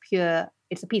clean and as pure.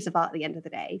 It's a piece of art at the end of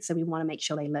the day. So we want to make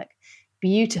sure they look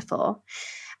beautiful.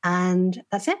 And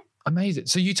that's it. Amazing.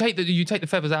 So you take the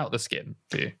feathers out of the skin,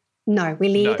 do you? No, we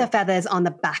leave No. the feathers on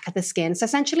the back of the skin. So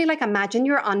essentially, like imagine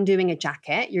you're undoing a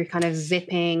jacket. You're kind of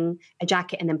zipping a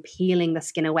jacket and then peeling the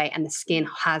skin away, and the skin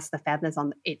has the feathers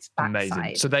on its backside.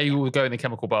 Amazing. So they will go in the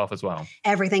chemical bath as well.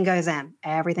 Everything goes in.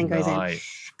 Everything goes in. Right.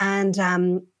 And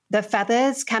the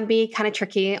feathers can be kind of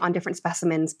tricky on different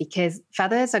specimens because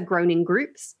feathers are grown in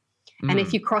groups. And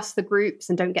if you cross the groups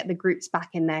and don't get the groups back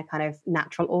in their kind of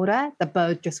natural order, the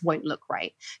bird just won't look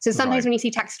right. So sometimes when you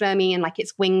see taxidermy and like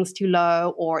its wings too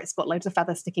low, or it's got loads of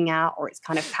feathers sticking out, or it's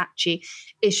kind of patchy,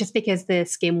 it's just because the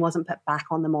skin wasn't put back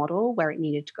on the model where it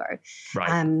needed to go.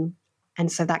 Right.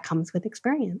 And so that comes with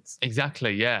experience.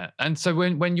 Exactly, yeah. And so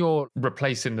when you're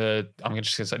replacing I'm going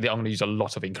to use a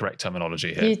lot of incorrect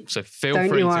terminology here. So feel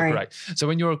free to correct. So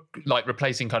when you're like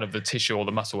replacing kind of the tissue or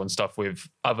the muscle and stuff with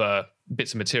other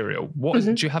bits of material,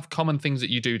 do you have common things that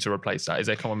you do to replace that? Is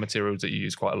there common materials that you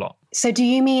use quite a lot? So do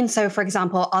you mean, for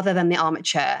example, other than the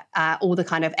armature, all the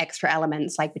kind of extra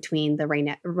elements like between the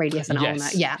radius and ulna?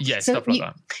 Yeah. Yes, so stuff like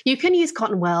that. You can use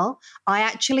cotton wool. I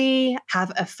actually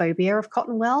have a phobia of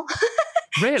cotton wool.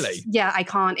 Really? Yeah, I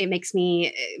can't. It makes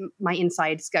my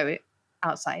insides go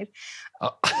outside.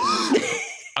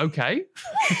 Okay.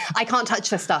 I can't touch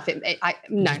the stuff. No. It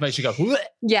just makes you go, "Bleh."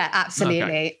 Yeah,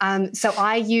 absolutely. Okay. So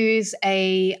I use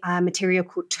a material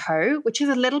called tow, which is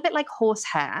a little bit like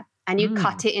horsehair, and you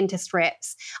cut it into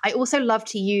strips. I also love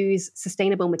to use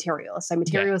sustainable materials, so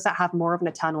materials that have more of an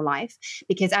eternal life,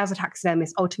 because as a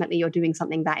taxidermist, ultimately you're doing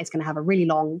something that is going to have a really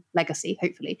long legacy,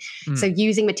 hopefully. So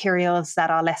using materials that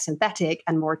are less synthetic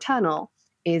and more eternal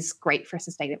is great for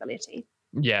sustainability.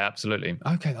 Yeah, absolutely.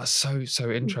 Okay, that's so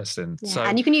interesting. Yeah. So,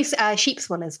 and you can use sheep's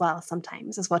wool as well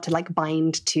sometimes to like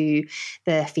bind to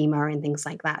the femur and things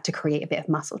like that to create a bit of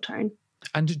muscle tone.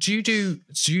 And do you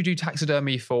do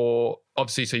taxidermy for,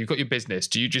 obviously, so you've got your business,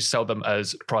 do you just sell them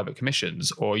as private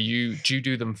commissions, or do you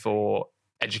do them for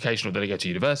educational? Do they go to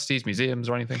universities, museums,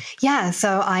 or anything? Yeah,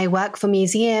 so I work for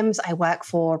museums. I work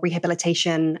for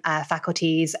rehabilitation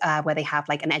faculties where they have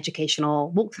like an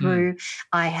educational walkthrough.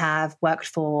 I have worked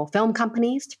for film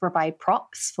companies to provide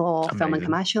props for film and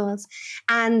commercials.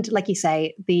 And like you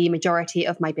say, the majority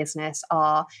of my business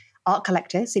are art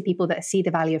collectors, so people that see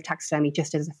the value of taxidermy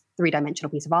just as a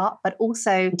three-dimensional piece of art, but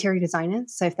also interior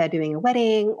designers. So if they're doing a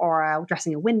wedding or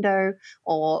dressing a window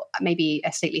or maybe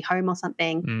a stately home or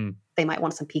something, they might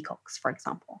want some peacocks, for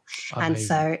example. Amazing. And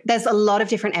so there's a lot of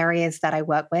different areas that I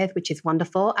work with, which is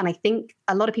wonderful. And I think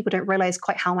a lot of people don't realize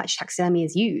quite how much taxidermy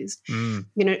is used.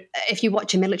 If you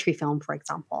watch a military film, for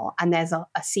example, and there's a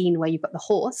scene where you've got the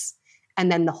horse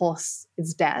and then the horse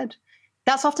is dead,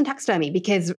 that's often taxidermy,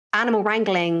 because animal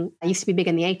wrangling used to be big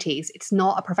in the 80s. It's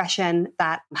not a profession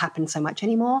that happens so much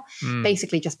anymore,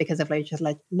 basically just because of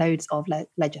loads of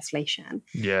legislation.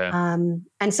 Yeah.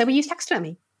 And so we use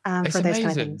taxidermy for those amazing.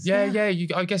 kind of things. Yeah.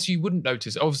 I guess you wouldn't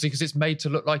notice, obviously, because it's made to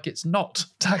look like it's not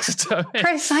taxidermy.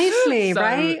 Precisely,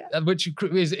 right? Which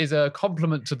is a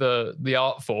compliment to the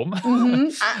art form.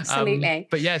 Absolutely.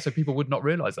 But yeah, so people would not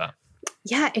realise that.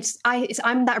 Yeah,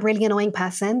 I'm that really annoying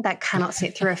person that cannot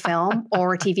sit through a film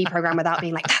or a TV program without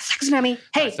being like, that's taxidermy.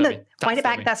 Hey, look, wind it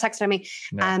back, that's taxidermy.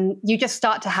 No. You just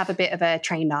start to have a bit of a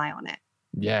trained eye on it.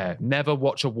 Yeah, never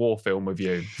watch a war film with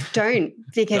you. Don't,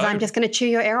 because I'm just going to chew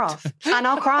your ear off. And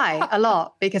I'll cry a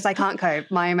lot because I can't cope.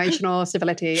 My emotional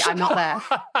stability, I'm not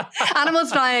there.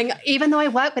 Animals dying, even though I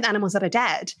work with animals that are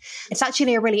dead, it's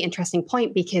actually a really interesting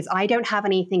point because I don't have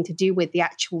anything to do with the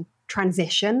actual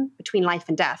transition between life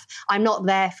and death. I'm not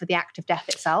there for the act of death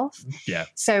itself. Yeah.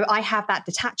 So I have that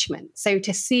detachment. So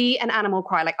to see an animal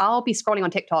cry, like I'll be scrolling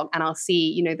on TikTok and I'll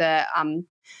see,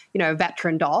 a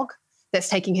veteran dog that's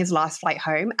taking his last flight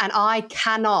home. And I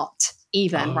cannot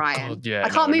even, Ryan. God, yeah, I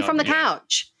can't move from the yeah.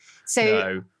 couch.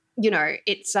 So,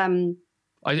 it's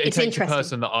it takes a interesting.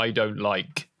 person that I don't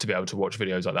like to be able to watch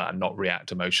videos like that and not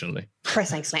react emotionally.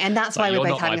 Precisely. And that's why Like, we're you're both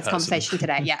not having my this person. conversation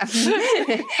today. Yeah.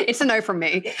 It's a no from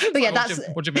me. But yeah, that's...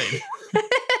 What do you mean?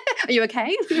 Are you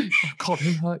okay? God,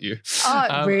 who hurt you?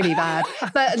 Oh, really bad.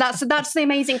 But that's the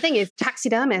amazing thing is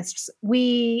taxidermists,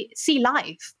 we see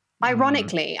life.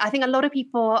 Ironically, I think a lot of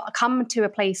people come to a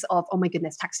place of, oh my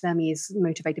goodness, taxidermy is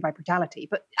motivated by brutality.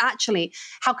 But actually,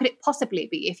 how could it possibly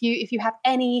be? If you have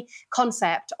any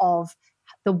concept of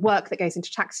the work that goes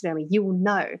into taxidermy, you will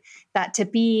know that to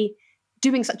be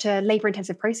doing such a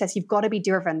labor-intensive process, you've got to be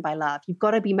driven by love. You've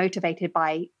got to be motivated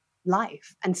by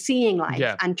life and seeing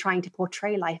life and trying to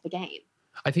portray life again.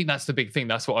 I think that's the big thing.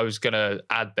 That's what I was going to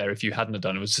add there if you hadn't have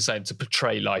done it, was to say to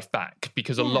portray life back.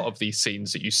 Because a lot of these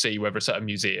scenes that you see, whether it's at a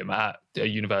museum, at a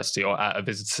university or at a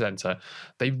visitor centre,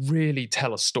 they really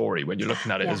tell a story when you're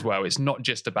looking at it as well. It's not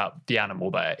just about the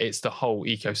animal there. It's the whole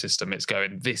ecosystem. It's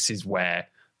going, this is where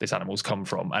this animal's come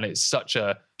from. And it's such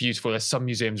a beautiful, there's some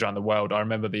museums around the world. I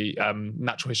remember the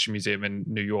Natural History Museum in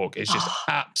New York is just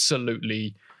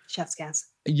absolutely... Chef's kiss.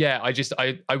 Yeah,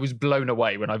 I was blown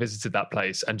away when I visited that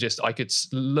place, and just I could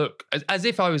look as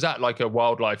if I was at like a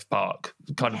wildlife park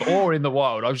kind of, or in the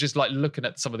wild. I was just like looking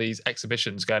at some of these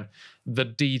exhibitions going, the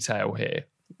detail here,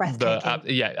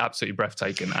 breathtaking. absolutely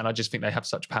breathtaking. And I just think they have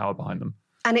such power behind them.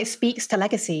 And it speaks to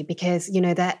legacy because,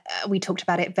 that we talked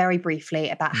about it very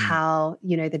briefly about how,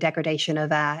 the degradation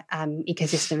of our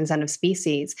ecosystems and of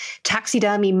species.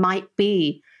 Taxidermy might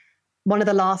be one of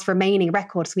the last remaining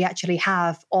records we actually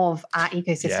have of our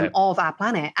ecosystem, of our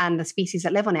planet and the species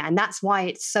that live on it. And that's why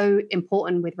it's so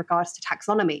important with regards to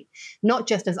taxonomy, not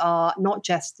just as art, not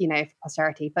just, for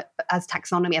posterity, but as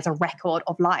taxonomy, as a record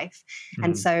of life.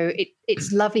 And so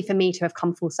it's lovely for me to have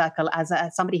come full circle as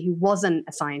somebody who wasn't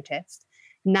a scientist,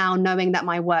 now knowing that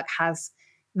my work has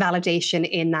validation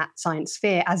in that science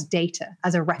sphere as data,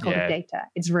 as a record of data.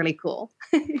 It's really cool.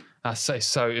 That's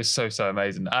so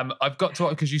amazing. I've got to,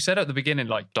 because you said at the beginning,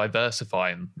 like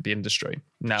diversifying the industry.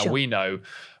 Now we know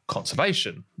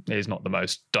conservation is not the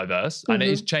most diverse and it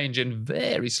is changing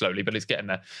very slowly, but it's getting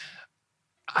there.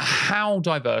 How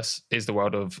diverse is the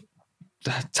world of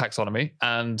taxonomy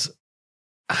and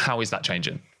how is that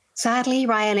changing? Sadly,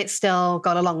 Ryan, it's still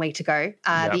got a long way to go.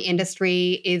 The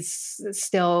industry is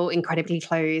still incredibly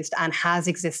closed and has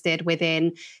existed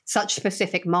within such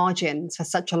specific margins for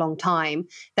such a long time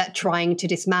that trying to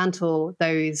dismantle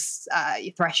those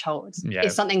thresholds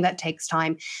is something that takes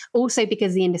time. Also,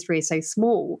 because the industry is so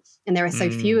small and there are so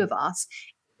few of us,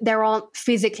 there aren't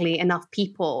physically enough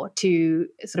people to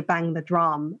sort of bang the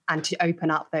drum and to open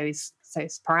up those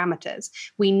parameters.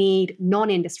 We need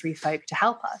non-industry folk to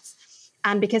help us.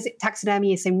 And because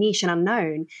taxidermy is so niche and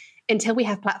unknown, until we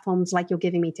have platforms like you're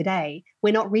giving me today,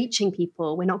 we're not reaching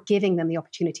people. We're not giving them the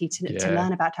opportunity to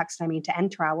learn about taxidermy and to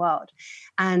enter our world.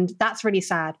 And that's really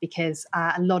sad because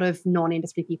a lot of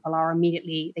non-industry people are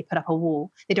immediately, they put up a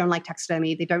wall. They don't like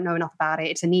taxidermy. They don't know enough about it.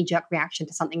 It's a knee-jerk reaction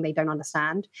to something they don't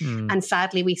understand. And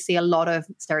sadly, we see a lot of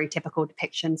stereotypical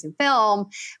depictions in film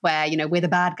where, we're the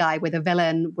bad guy, we're the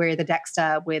villain, we're the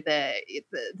Dexter, we're the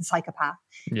psychopath.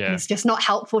 Yeah. And it's just not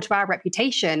helpful to our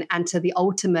reputation and to the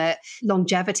ultimate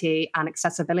longevity and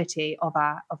accessibility of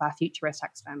our futurist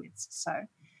taxidermists. So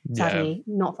sadly,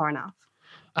 not far enough.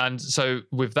 And so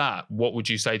with that, what would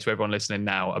you say to everyone listening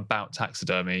now about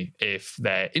taxidermy if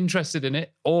they're interested in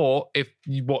it, or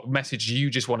what message you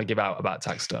just want to give out about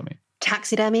taxidermy?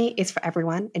 Taxidermy is for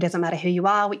everyone. It doesn't matter who you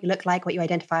are, what you look like, what you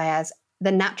identify as.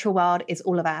 The natural world is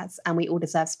all of ours and we all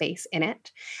deserve space in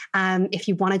it. If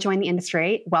you want to join the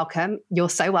industry, welcome. You're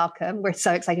so welcome. We're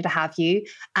so excited to have you.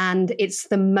 And it's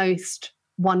the most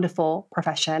wonderful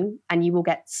profession and you will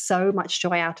get so much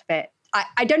joy out of it.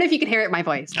 I don't know if you can hear it in my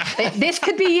voice. This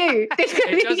could be you. This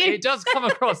could be you. It does come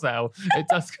across now. It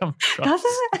does come across. Does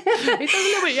it? It does a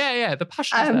little bit. Yeah. The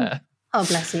passion is there. Oh,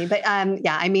 bless you. But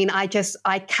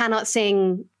I cannot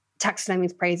sing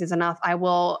taxidermy's praises enough. I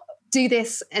will do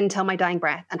this until my dying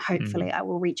breath and hopefully I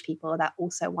will reach people that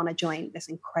also want to join this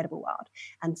incredible world.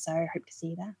 And so I hope to see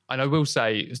you there. And I will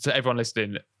say to everyone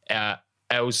listening,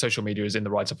 Elle's social media is in the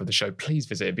write-up of the show. Please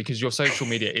visit it because your social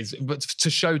media is, but to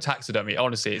show taxidermy,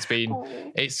 honestly,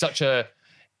 it's such a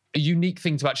unique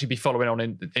thing to actually be following on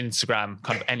Instagram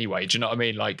kind of anyway. Do you know what I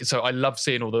mean? Like, so I love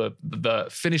seeing all the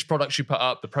finished products you put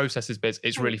up, the processes bits.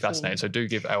 It's really fascinating. So do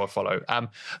give Elle a follow.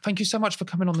 Thank you so much for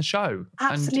coming on the show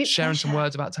and sharing some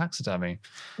words about taxidermy.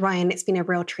 Ryan, it's been a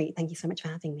real treat. Thank you so much for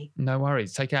having me. No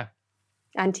worries. Take care.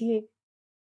 And to you.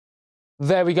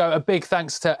 There we go. A big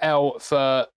thanks to Elle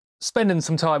for spending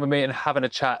some time with me and having a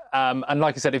chat. And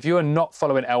like I said, if you are not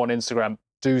following Elle on Instagram,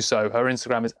 do so. Her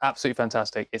Instagram is absolutely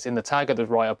fantastic. It's in the tag of the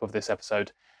write-up of this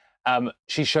episode.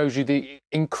 She shows you the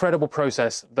incredible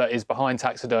process that is behind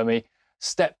taxidermy,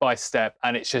 step by step.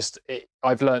 And it's just,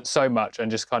 I've learned so much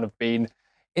and just kind of been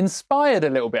inspired a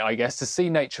little bit, I guess, to see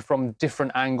nature from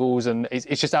different angles. And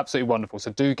it's just absolutely wonderful.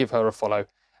 So do give her a follow.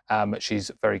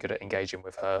 She's very good at engaging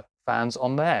with her fans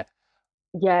on there.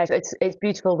 Yeah, it's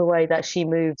beautiful the way that she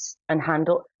moves and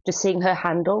just seeing her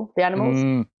handle the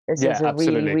animals. This is a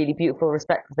absolutely. really, really beautiful,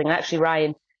 respectful thing. And actually,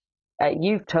 Ryan,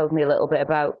 you've told me a little bit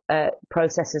about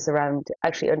processes around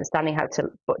actually understanding how to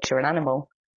butcher an animal,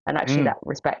 and actually that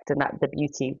respect and that the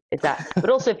beauty is that. But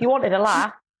also, if you wanted a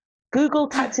laugh, Google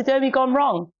taxidermy gone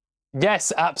wrong.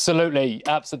 Yes, absolutely.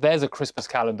 There's a Christmas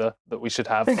calendar that we should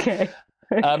have. Okay.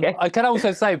 Okay. I can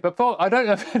also say, before, I don't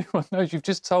know if anyone knows, you've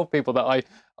just told people that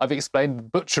I've explained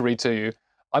butchery to you.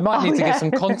 I might need to give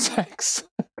some context.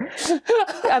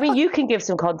 I mean, you can give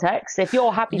some context if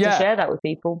you're happy to share that with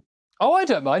people. Oh, I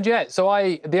don't mind, yeah. So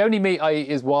the only meat I eat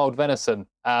is wild venison,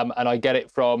 and I get it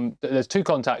from, there's two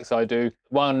contacts I do.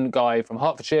 One guy from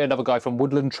Hertfordshire, another guy from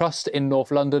Woodland Trust in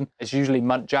North London. It's usually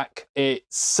muntjac.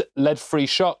 It's lead-free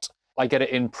shot. I get it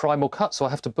in primal cut, so I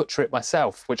have to butcher it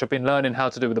myself, which I've been learning how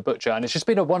to do with a butcher. And it's just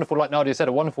been a wonderful, like Nadia said,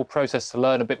 a wonderful process to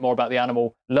learn a bit more about the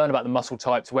animal, learn about the muscle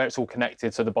types, where it's all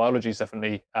connected. So the biology is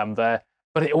definitely there.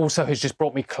 But it also has just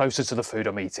brought me closer to the food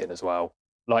I'm eating as well.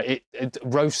 Like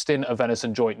roasting a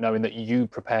venison joint, knowing that you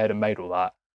prepared and made all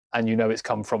that, and you know it's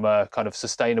come from a kind of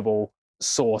sustainable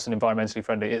source and environmentally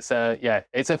friendly. It's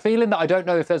a feeling that I don't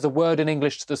know if there's a word in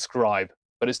English to describe,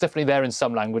 but it's definitely there in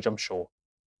some language, I'm sure.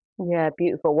 Yeah,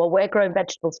 beautiful. Well, we're growing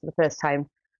vegetables for the first time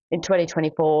in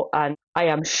 2024, and I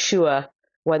am sure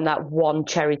when that one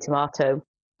cherry tomato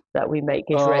that we make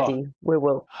is ready, we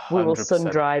will 100%. Sun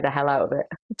dry the hell out of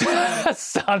it.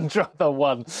 Sun dry the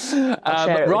one.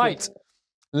 Right,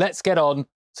 let's get on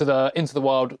to the Into the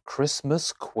Wild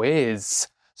Christmas quiz.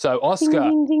 So, Oscar,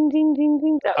 ding, ding, ding, ding,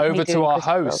 ding. over to our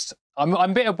host. I'm a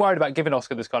bit worried about giving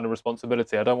Oscar this kind of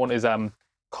responsibility. I don't want his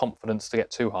confidence to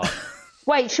get too high.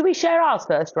 Wait, should we share ours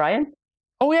first, Ryan?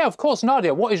 Oh, yeah, of course.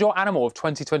 Nadia, what is your animal of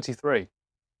 2023?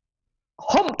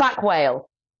 Humpback whale.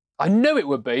 I knew it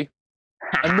would be.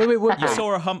 I knew it would be. You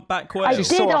saw a humpback whale? I You did,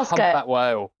 saw a Oscar. humpback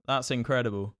whale. That's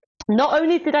incredible. Not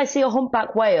only did I see a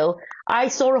humpback whale, I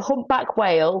saw a humpback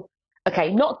whale,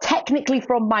 okay, not technically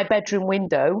from my bedroom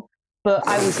window, but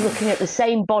I was looking at the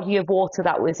same body of water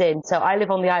that was in. So I live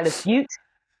on the Isle of Bute,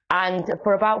 and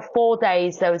for about 4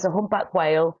 days, there was a humpback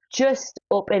whale just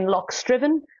up in Loch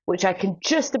Striven, which I can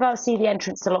just about see the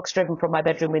entrance to Loch Striven from my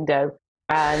bedroom window.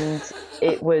 And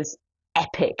it was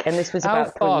epic. And this was How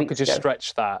about 3 far weeks could you ago.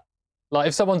 stretch that? Like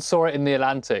if someone saw it in the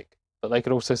Atlantic, but they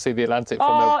could also see the Atlantic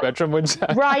from their bedroom window.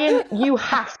 Ryan, you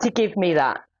have to give me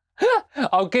that.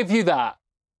 I'll give you that.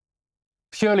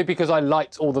 Purely because I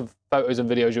liked all the photos and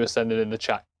videos you were sending in the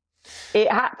chat.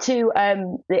 It had to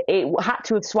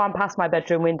have swam past my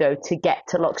bedroom window to get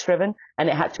to Loch Striven, and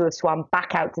it had to have swam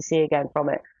back out to sea again from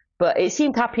it. But it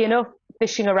seemed happy enough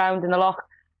fishing around in the loch,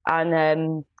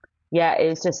 and it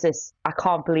was just this. I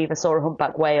can't believe I saw a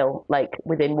humpback whale like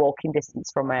within walking distance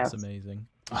from my house. That's amazing.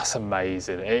 That's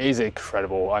amazing. It is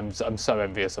incredible. I'm so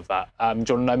envious of that. Do you want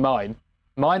to know mine?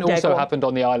 Mine also happened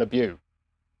on the Isle of Bute.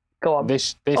 Go on.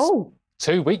 This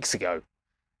 2 weeks ago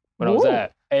when I was there.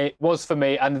 It was for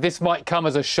me, and this might come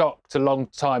as a shock to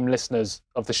long-time listeners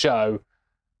of the show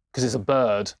because it's a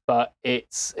bird, but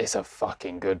it's a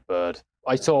fucking good bird.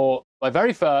 I saw my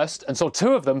very first, and saw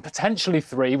two of them, potentially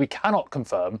three, we cannot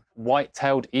confirm,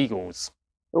 white-tailed eagles,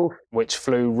 which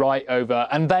flew right over,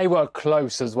 and they were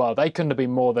close as well. They couldn't have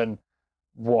been more than,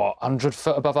 100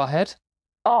 foot above our head?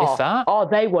 If that? Oh,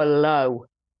 they were low.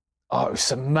 Oh, it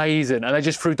was amazing. And they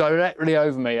just flew directly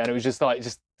over me. And it was just like,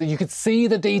 you could see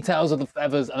the details of the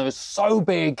feathers and it was so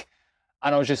big.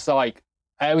 And I was just like,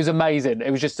 it was amazing.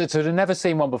 It was just, I'd never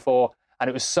seen one before. And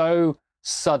it was so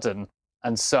sudden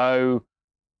and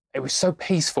it was so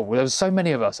peaceful. There was so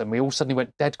many of us and we all suddenly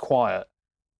went dead quiet.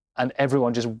 And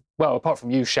everyone just, apart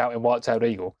from you shouting white-tailed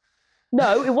eagle.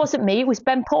 No, it wasn't me. It was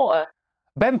Ben Porter.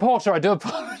 Ben Porter, I do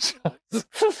apologise.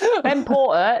 Ben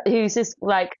Porter, who's this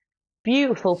like,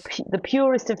 beautiful, the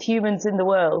purest of humans in the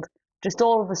world, just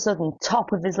all of a sudden,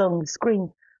 top of his lungs, screamed,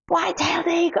 white-tailed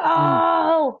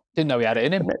eagle! Didn't know he had it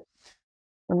in him.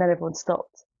 And then everyone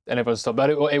stopped. But it was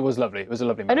lovely. It was a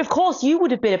lovely moment. And of course, you would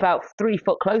have been about 3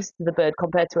 foot closer to the bird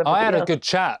compared to everybody I had else. a good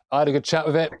chat.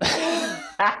 With it.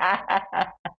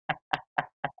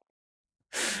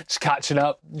 Just catching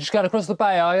up. Just going across the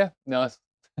bay, are you? Nice.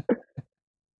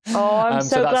 Oh, I'm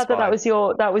so glad that's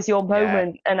that was your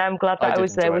moment, and I'm glad that I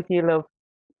was there enjoy with you, love.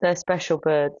 They're special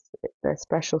birds. They're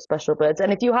special birds.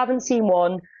 And if you haven't seen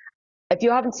one and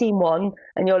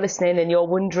you're listening and you're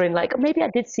wondering, like, maybe I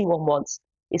did see one once,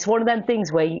 it's one of them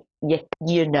things where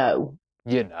you know.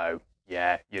 You know.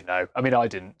 Yeah, you know. I mean, I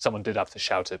didn't. Someone did have to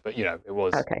shout it, but, you know, it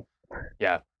was. Okay.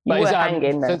 Yeah. You But were is,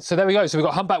 hanging there. so there we go. So we've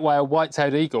got humpback whale,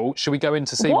 white-tailed eagle. Should we go in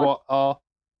to see what are...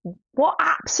 What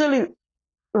absolute,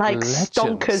 like, Legends.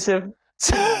 stonkers of...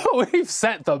 We've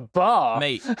set the bar.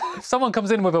 Mate, If someone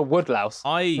comes in with a woodlouse.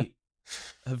 I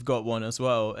have got one as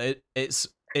well. It's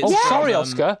Oh, from, sorry,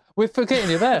 Oscar. We're forgetting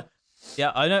you there.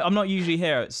 Yeah, I know. I'm not usually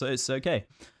here, so it's okay.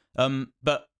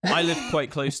 But I live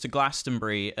quite close to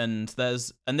Glastonbury, and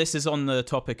this is on the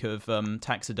topic of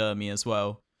taxidermy as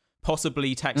well.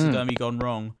 Possibly taxidermy gone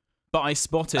wrong. But I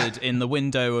spotted in the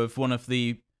window of one of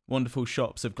the wonderful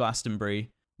shops of Glastonbury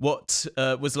what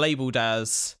was labelled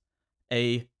as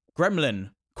a gremlin ?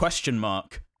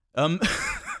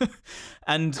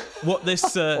 And what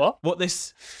this what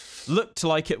this looked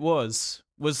like it was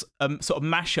sort of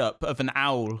mashup of an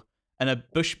owl and a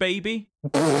bush baby.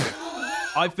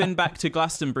 I've been back to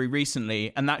Glastonbury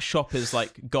recently, and that shop is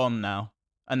like gone now,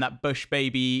 and that bush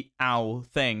baby owl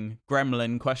thing,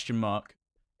 gremlin ?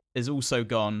 Is also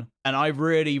gone. And I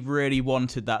really, really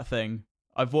wanted that thing.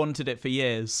 I've wanted it for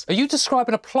years. Are you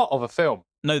describing a plot of a film?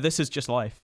 No, this is just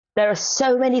life. There are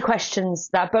so many questions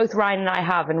that both Ryan and I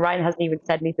have, and Ryan hasn't even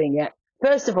said anything yet.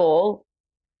 First of all,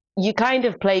 you kind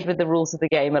of played with the rules of the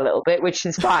game a little bit, which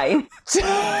is fine.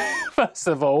 First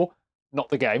of all, not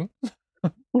the game.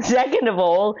 Second of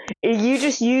all, are you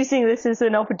just using this as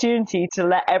an opportunity to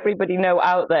let everybody know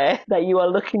out there that you are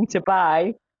looking to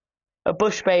buy a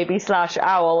bush baby /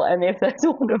 owl, and if there's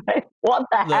one of it, what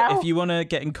the hell? If you want to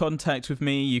get in contact with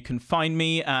me, you can find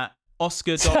me at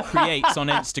oscar.creates on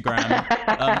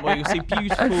Instagram, where you'll see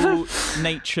beautiful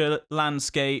nature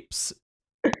landscapes,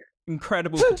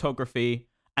 incredible photography,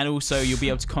 and also you'll be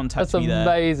able to contact me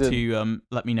there to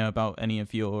let me know about any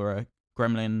of your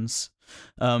gremlins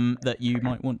that you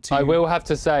might want to. I will have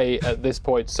to say at this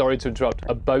point, sorry to interrupt,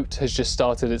 a boat has just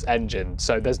started its engine,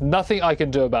 so there's nothing I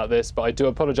can do about this, but I do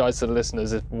apologise to the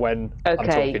listeners if when I'm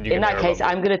talking, you in that case,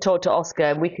 I'm going to talk to Oscar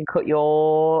and we can cut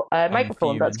your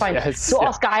microphone. That's fine. Yes, so, yeah.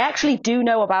 Oscar, I actually do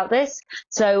know about this.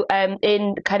 So,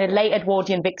 in kind of late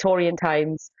Edwardian Victorian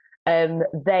times,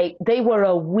 they were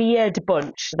a weird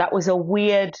bunch. That was a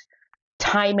weird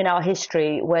time in our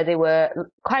history where they were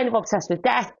kind of obsessed with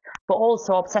death, but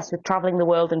also obsessed with traveling the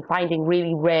world and finding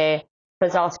really rare,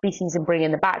 bizarre species and bringing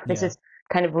them back. This is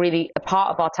kind of really a part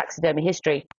of our taxidermy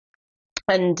history.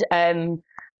 And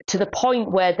to the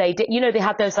point where they did, they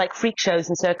had those like freak shows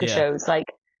and circus shows,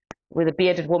 like with a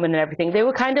bearded woman and everything. They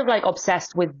were kind of like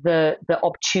obsessed with the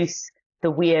obtuse, the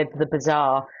weird, the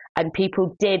bizarre. And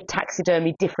people did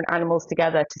taxidermy different animals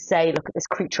together to say, look at this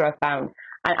creature I found.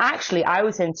 And actually, I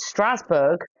was in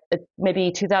Strasbourg,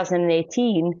 maybe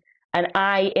 2018, and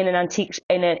I, in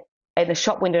a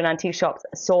shop window in antique shops,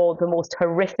 saw the most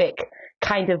horrific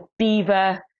kind of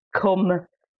beaver cum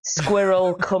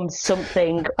squirrel cum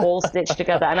something all stitched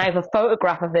together. And I have a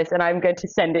photograph of this, and I'm going to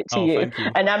send it to you. Thank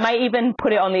you. And I might even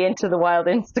put it on the Into the Wild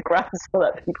Instagram so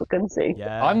that people can see.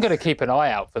 Yeah. I'm going to keep an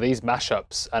eye out for these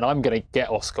mashups, and I'm going to get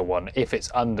Oscar one if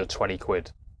it's under 20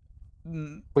 quid,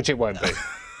 which it won't be.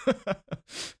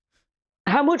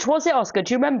 How much was it, Oscar?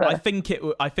 Do you remember? I think it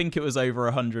was over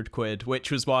 100 quid, which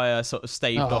was why I sort of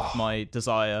staved off my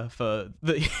desire for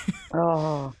the.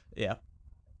 Oh. Yeah.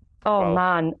 Oh, Well.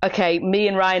 man. Okay, me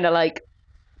and Ryan are like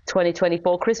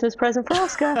 2024 Christmas present for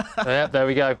Oscar. Yeah, there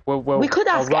we go. We could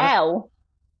I'll ask run it. Elle.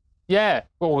 Yeah,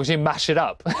 well, we should mash it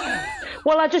up.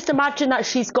 Well, I just imagine that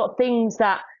she's got things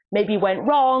that maybe went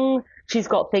wrong. She's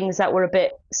got things that were a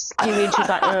bit skewy, and she's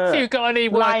like, Have you got any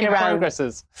work lying in around.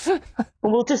 progresses?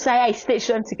 We'll just say, hey, stitch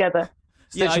them together.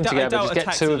 Stitch them I together, doubt just a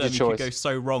get two of your taxidermy could choice. go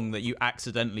so wrong that you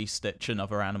accidentally stitch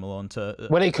another animal onto.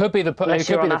 Well, it could be the Unless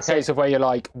you're on acid. case of where you're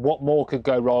like, what more could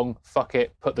go wrong? Fuck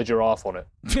it, put the giraffe on it.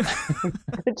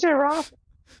 The giraffe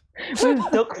with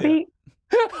duck feet.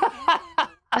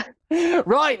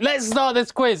 Right, let's start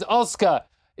this quiz. Oscar,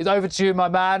 it's over to you, my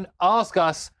man. Ask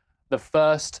us the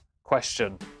first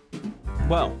question.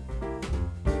 Well,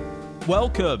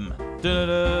 welcome.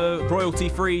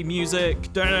 Royalty-free music.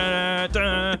 It's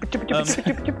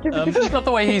not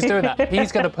the way he's doing that.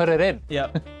 He's going to put it in.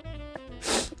 Yep.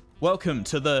 Welcome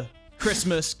to the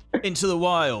Christmas Into the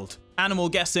Wild animal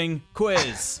guessing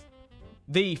quiz.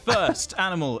 The first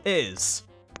animal is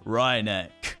Wryneck.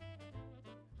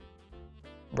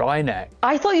 Wryneck.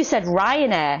 I thought you said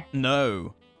Ryanair.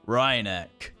 No,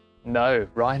 Wryneck. No,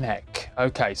 Wryneck.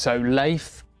 Okay, so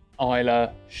Leif,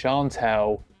 Isla,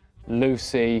 Chantel,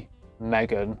 Lucy,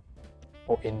 Megan,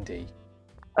 or Indy.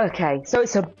 Okay, so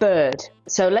it's a bird.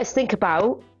 So let's think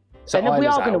about. So and we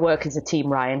Isla's are going to out. work as a team,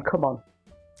 Ryan. Come on.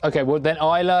 Okay, well then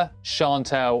Isla,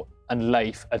 Chantel, and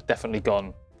Leif are definitely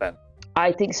gone then.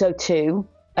 I think so too.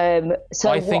 So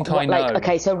I think I know.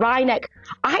 okay, so Rhynek.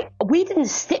 We didn't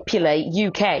stipulate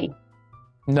UK.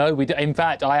 No, we. In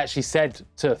fact, I actually said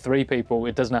to 3 people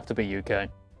it doesn't have to be UK.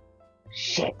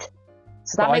 Shit.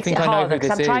 So But that I makes it think I know harder who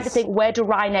because I'm this trying to is. think, where do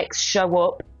Rhyneks show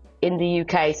up in the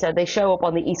UK? So they show up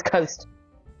on the East Coast.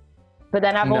 But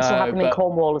then I've also No, had them in but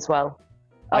Cornwall as well.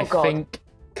 Oh I God. think.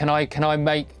 Can I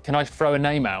throw a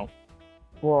name out?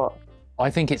 What? I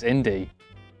think it's Indy.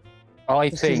 I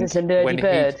Because think it's a nerdy when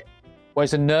bird. Well,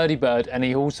 it's a nerdy bird, and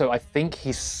he also, I think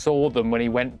he saw them when he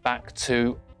went back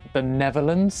to the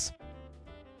Netherlands.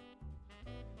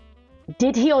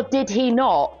 Did he or did he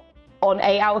not, on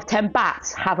 8 out of 10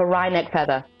 bats, have a Rhynek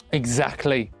feather?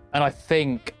 Exactly, and I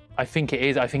think it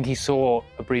is. I think he saw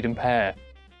a breeding pair.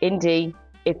 Indy,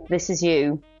 if this is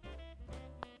you,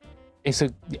 It's a.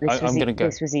 I'm going to go.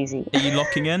 This was easy. Are you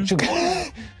locking in?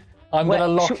 I'm going to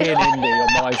lock in Indy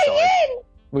on my side.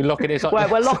 We lock it in. We're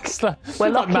We're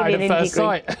locking married in at first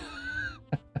Indy Green.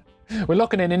 sight. We're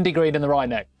locking in Indy Green and the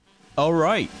Rhynek. All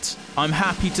right. I'm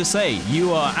happy to say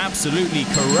you are absolutely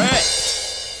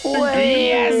correct.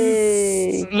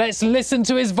 Yes! Let's listen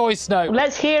to his voice note.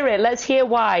 Let's hear it. Let's hear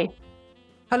why.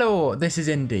 Hello, this is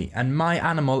Indy, and my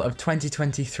animal of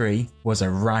 2023 was a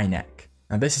Rhynek.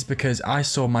 Now this is because I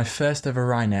saw my first ever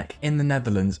Rhynek in the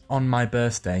Netherlands on my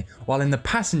birthday while in the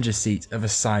passenger seat of a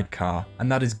sidecar, and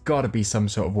that has got to be some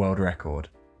sort of world record.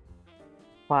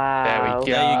 Wow. There we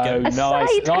go. There you go. A Nice.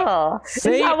 sidecar.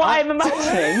 See, Is that what I- I'm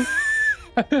imagining?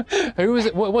 Who was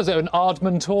it? What was it? An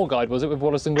Aardman tour guide? Was it with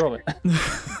Wallace and Gromit?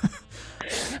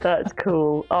 That's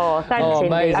cool. Oh, thanks, Oh, Indy.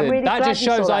 amazing! I'm really That glad just you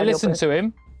saw shows that I on your listen birthday. to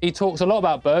him. He talks a lot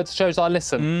about birds. Shows I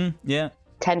listen. Yeah.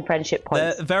 10 friendship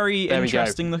They're points. very There we go.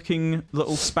 interesting looking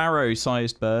little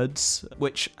sparrow-sized birds,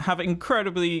 which have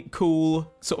incredibly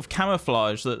cool sort of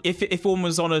camouflage that if one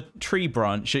was on a tree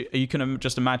branch, you can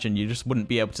just imagine you just wouldn't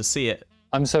be able to see it.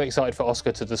 I'm so excited for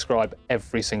Oscar to describe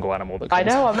every single animal that I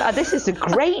comes. know. This is a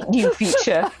great new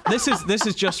feature. This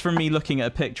is just from me looking at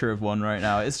a picture of one right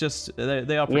now. It's just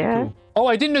they are pretty Yeah. cool. Oh,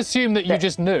 I didn't assume that you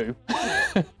just knew.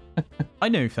 I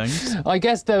know things. I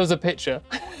guess there was a picture.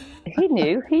 He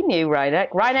knew, Rhynek.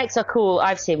 Rhyneks are cool.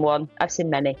 I've seen one. I've seen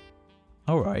many.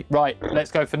 All right. Right,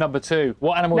 let's go for number 2.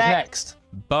 What animal's Next.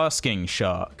 next? Basking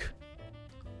shark.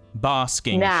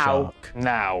 Basking Now. shark.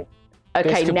 Now. This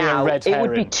Okay, could be a now red it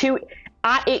would be herring. too.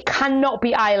 It cannot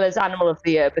be Isla's animal of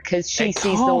the year because she It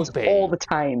sees can't those be. all the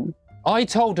time. I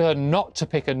told her not to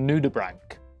pick a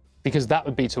nudibranch because that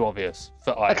would be too obvious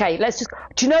for Isla. Okay, let's just.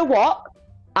 Do you know what?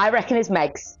 I reckon it's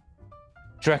Meg's.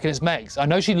 Do you reckon it's Meg's? I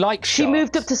know she likes She sharks.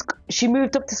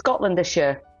 moved up to Scotland this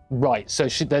year. Right, so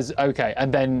there's okay,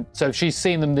 and then so if she's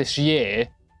seen them this year,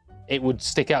 it would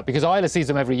stick out because Isla sees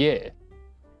them every year.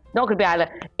 Not going to be Isla.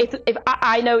 If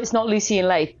I know it's not Lucy and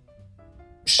Leif,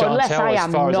 unless Chantel, I as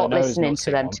am far as I not know, has listening not to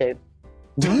seen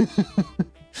them one.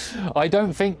 two. I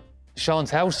don't think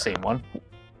Chantel's seen one.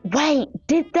 Wait,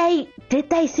 did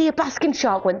they see a basking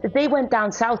shark when they went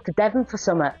down south to Devon for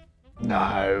summer?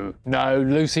 No,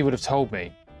 Lucy would have told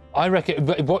me. I reckon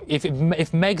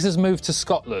if Meg's has moved to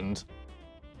Scotland,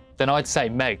 then I'd say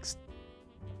Meg's.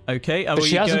 Okay. Are But we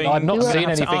she hasn't- going? I've not do I seen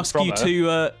have to anything ask from you her. to.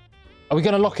 Are we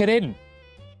going to lock it in?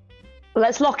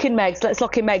 Let's lock in Meg's. But We're if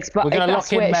gonna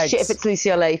that's lock in weird, Meg's. shit if it's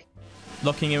Lucy or Leif.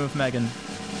 Locking in with Megan.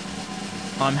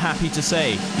 I'm happy to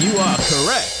say you are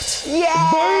correct.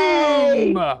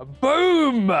 Yay!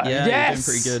 Boom! Yeah, Yes! you're doing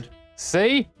pretty good.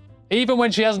 See? Even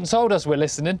when she hasn't told us we're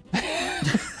listening.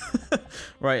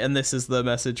 Right, and this is the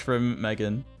message from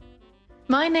Megan.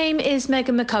 My name is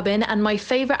Megan McCubbin, and my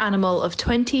favourite animal of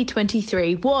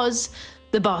 2023 was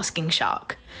the basking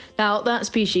shark. Now, that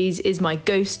species is my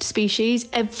ghost species.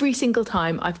 Every single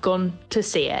time I've gone to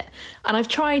see it, and I've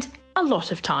tried a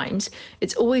lot of times,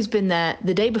 it's always been there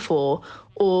the day before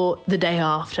or the day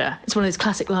after. It's one of those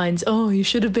classic lines, oh, you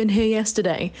should have been here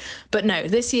yesterday. But no,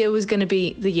 this year was going to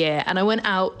be the year, and I went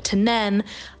out to Nen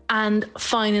and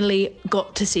finally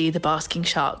got to see the basking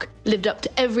shark. Lived up to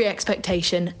every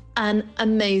expectation. An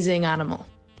amazing animal.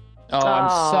 Oh, I'm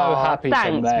so Aw, happy for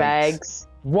thanks, Megs. Megs.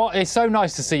 What? It's so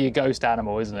nice to see your ghost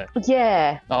animal, isn't it?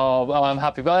 Yeah. Oh, well, I'm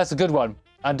happy. Well, that's a good one.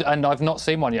 And I've not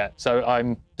seen one yet, so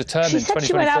I'm determined. She said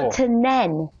she went 2024. out to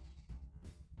Nen.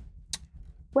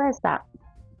 Where's that?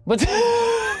 But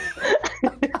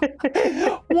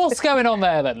what's going on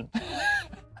there then?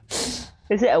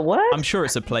 Is it a word? I'm sure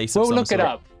it's a place of We'll some look it sort.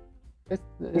 up. It's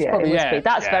yeah, probably, it must be.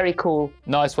 That's yeah. very cool.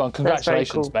 Nice one. very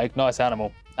Congratulations, cool. Meg. Nice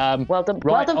animal. Well done. Right,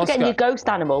 well done for getting Oscar. your ghost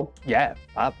animal. Yeah.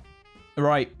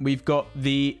 Right, we've got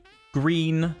the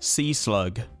green sea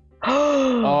slug.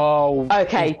 Oh.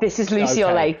 Okay, this is Lucy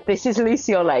or Leif. This is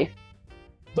Lucy or Leif.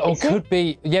 Oh, could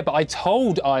be. Yeah, but I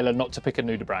told Isla not to pick a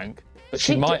nudibranch, but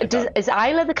she might have done. Is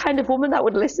Isla the kind of woman that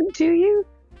would listen to you?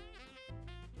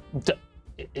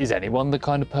 Is anyone the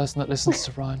kind of person that listens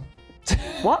to Ryan?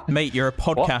 What? Mate, you're a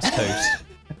podcast host.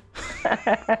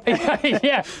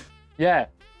 Yeah.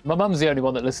 My mum's the only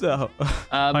one that listens. So,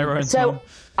 hi, Ryan's So mum.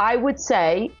 I would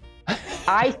say,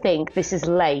 I think this is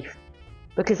Leif,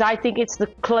 because I think it's the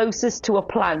closest to a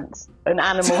plant an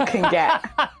animal can get.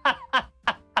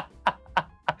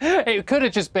 It could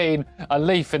have just been a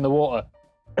leaf in the water.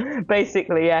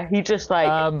 Basically, yeah. He just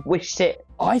wished it.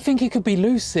 I think it could be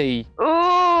Lucy.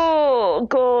 Oh,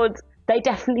 God. They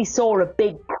definitely saw a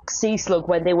big sea slug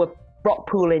when they were rock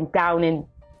pooling down in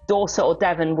Dorset or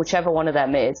Devon, whichever one of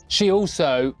them is.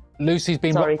 Lucy's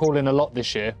been rock pooling a lot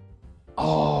this year.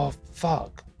 Oh,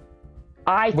 fuck.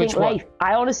 I think Leif.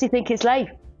 I honestly think it's Leif.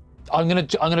 I'm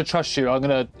gonna trust you. Do you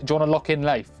want to lock in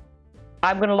Leif?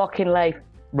 I'm gonna lock in Leif.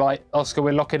 Right, Oscar,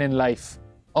 we're locking in Leif.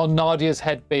 On Nadia's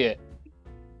head be it.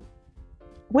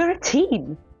 We're a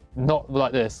team. Not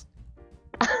like this.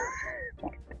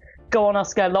 Go on,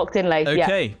 Oscar. Locked in Leif.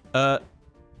 Okay,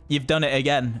 you've done it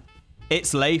again.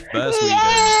 It's Leif Bursweeden.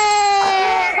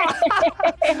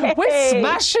 We're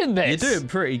smashing this. You're doing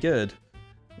pretty good.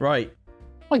 Right.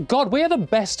 My God, we are the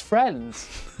best friends.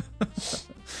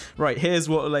 Right, here's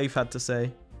what Leif had to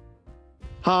say.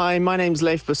 Hi, my name's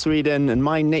Leif Bursweeden, and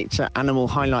my nature animal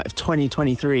highlight of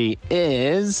 2023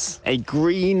 is a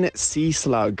green sea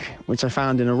slug, which I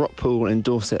found in a rock pool in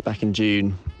Dorset back in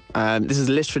June. This is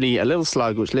literally a little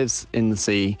slug which lives in the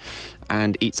sea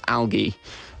and eats algae.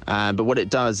 But what it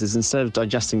does is, instead of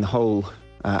digesting the whole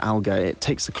alga, it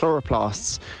takes the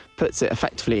chloroplasts, puts it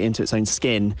effectively into its own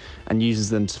skin, and uses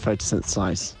them to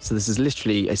photosynthesize. So this is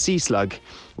literally a sea slug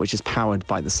which is powered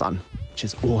by the sun, which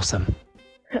is awesome.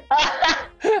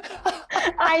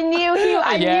 I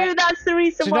knew that's the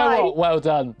reason why. Do you know what?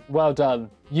 Well done.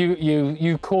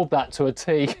 You called that to a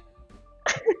T.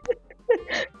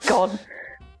 God.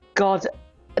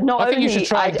 I think you should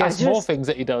try and guess more things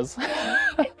that he does.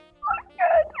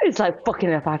 It's like, fucking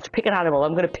if I have to pick an animal,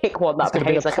 I'm going to pick one that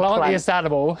behaves like a plant. It's going to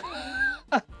be the plantiest animal.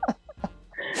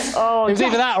 Oh, it was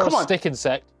either that or a stick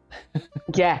insect.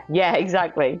 Yeah,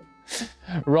 exactly.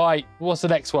 Right, what's the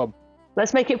next one?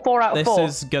 Let's make it 4 out of 4.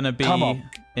 This is going to be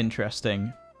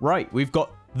interesting. Right, we've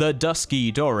got the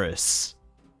Dusky Doris.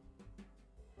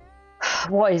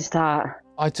 What is that?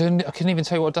 I couldn't even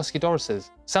tell you what Dusky Doris is.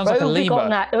 Sounds like a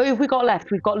lemur. Who have we got left?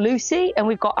 We've got Lucy and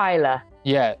we've got Isla.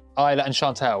 Yeah, Isla and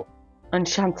Chantel.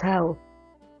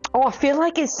 Oh, I feel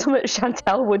like it's something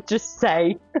Chantel would just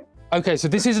say. Okay, so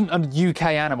this isn't a UK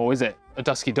animal, is it? A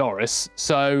Dusky Doris.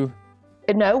 So...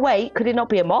 No, wait. Could it not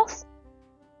be a moth?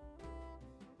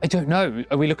 I don't know.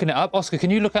 Are we looking it up? Oscar, can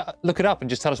you look it up and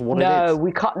just tell us what it is? No,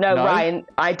 we can't. No, Ryan,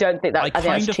 I don't think that. I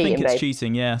kind of think it's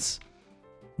cheating, yes.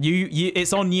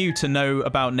 It's on you to know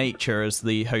about nature as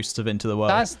the host of Into the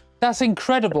World. That's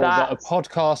incredible that a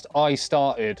podcast I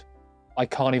started, I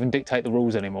can't even dictate the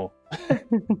rules anymore.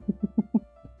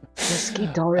 Dusky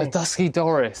Doris. A Dusky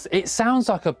Doris. It sounds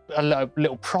like a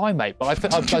little primate, but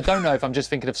I don't know if I'm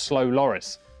just thinking of Slow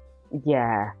Loris.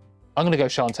 Yeah. I'm going to go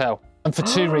Chantel. And for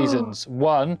 2 reasons.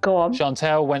 One, go on.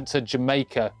 Chantel went to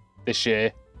Jamaica this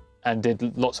year and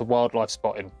did lots of wildlife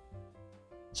spotting.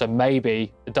 So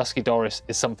maybe the Dusky Doris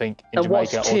is something in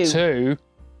Jamaica. Or 2,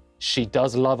 she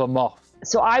does love a moth.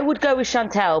 So I would go with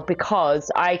Chantel because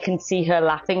I can see her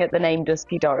laughing at the name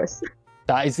Dusky Doris.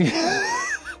 That is...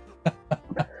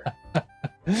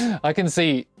 I can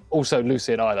see also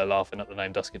Lucy and Isla laughing at the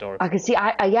name Dusky Doris. I can see,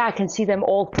 I can see them,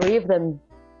 all 3 of them.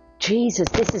 Jesus,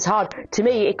 this is hard. To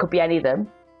me, it could be any of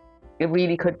them. It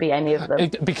really could be any of them.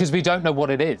 Because we don't know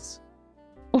what it is.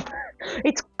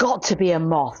 It's got to be a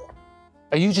moth.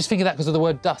 Are you just thinking that because of the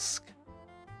word dusk?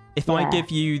 If I give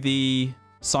you the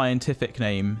scientific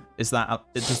name, does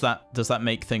that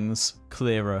make things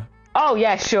clearer? Oh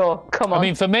yeah, sure. Come on. I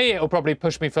mean, for me, it'll probably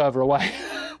push me further away.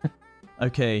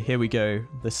 Okay, here we go.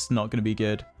 This is not going to be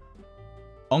good.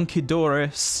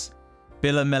 Onchidoris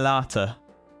bilamellata.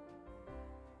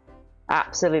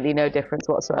 Absolutely no difference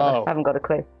whatsoever. I haven't got a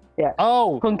clue. Yeah.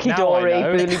 Oh, Hunky Dory,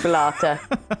 Booly Bellata.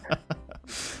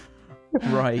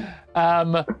 Right.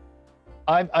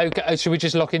 Should we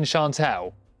just lock in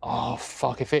Chantel? Oh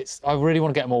fuck! I really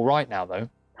want to get them all right now, though.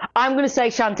 I'm going to say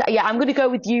Chantel. Yeah, I'm going to go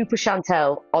with you for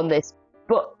Chantel on this.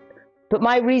 But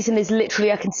my reason is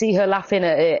literally I can see her laughing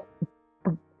at it.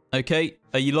 Okay,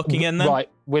 are you locking in then? Right,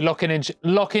 we're locking in.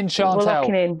 Lock in Chantel. We're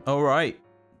locking in. All right.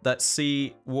 Let's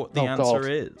see what the answer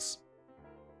is.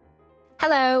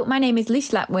 Hello, my name is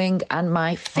Lucy Lapwing, and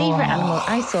my favourite animal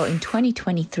I saw in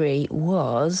 2023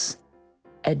 was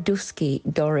a dusky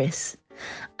Doris.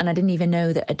 And I didn't even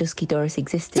know that a dusky Doris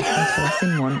existed until I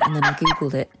seen one, and then I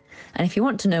Googled it. And if you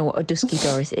want to know what a dusky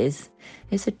Doris is,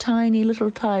 it's a tiny little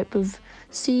type of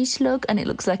sea slug, and it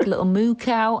looks like a little moo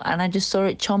cow, and I just saw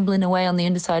it chombling away on the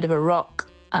underside of a rock,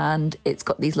 and it's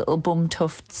got these little bum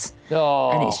tufts.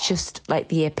 And it's just like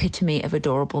the epitome of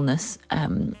adorableness,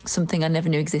 something I never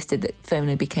knew existed that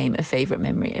firmly became a favourite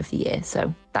memory of the year.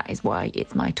 So that is why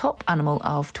it's my top animal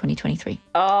of 2023.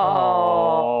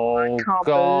 I can't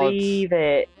believe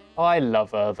it. I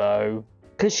love her, though.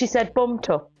 Because she said bum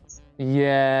tufts.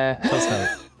 Yeah. It does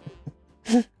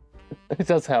help. It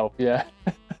does help, yeah.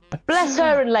 Bless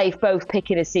her and Leif both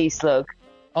picking a sea slug.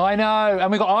 I know. And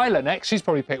we got Isla next. She's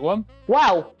probably picked one.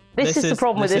 Wow. This is the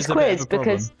problem with this quiz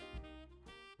because...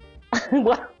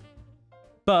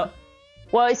 But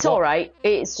it's all right.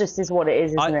 It's just is what it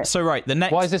is, isn't it? So right,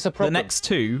 Why is this a problem? The next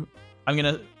two, I'm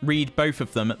going to read both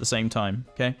of them at the same time,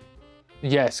 okay?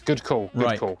 Yes, good call. Good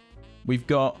right. call. We've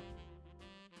got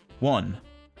 1,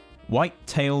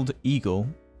 white-tailed eagle,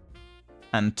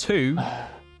 and 2,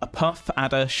 a puff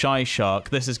adder shy shark.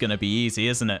 This is going to be easy,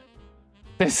 isn't it?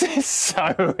 This is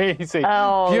so easy.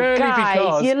 Oh, Purely guys,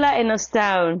 because, you're letting us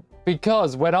down.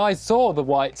 Because when I saw the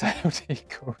white-tailed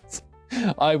eagles,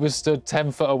 I was stood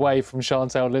 10 foot away from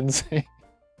Chantal Lindsay.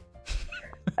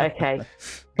 Okay.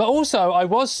 But also, I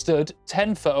was stood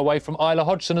 10 foot away from Isla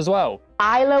Hodgson as well.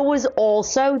 Isla was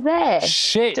also there.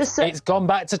 Shit, it's gone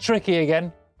back to tricky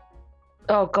again.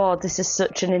 Oh, God, this is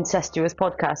such an incestuous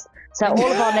podcast. So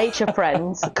all of our nature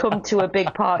friends come to a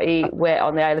big party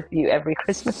on the Isle of Bute every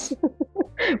Christmas,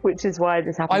 which is why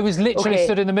this happened. I was literally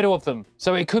stood in the middle of them,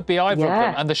 so it could be either of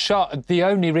them. And the shark, the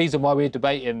only reason why we're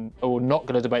debating, or not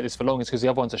going to debate this for long, is because the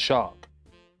other one's a shark.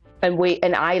 And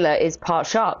Isla is part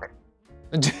shark.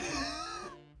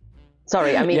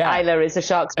 Sorry, I mean, Isla is a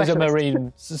shark specialist. As a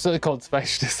marine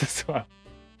conservationist as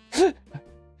well.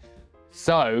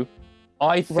 So,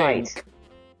 I think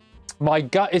my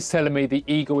gut is telling me the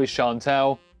eagle is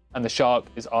Chantal and the shark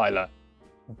is Isla.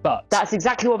 But that's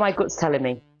exactly what my gut's telling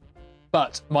me.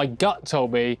 But my gut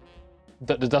told me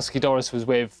that the Dusky Doris was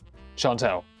with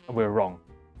Chantal, and we were wrong.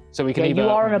 So we can either... you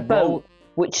are on a boat,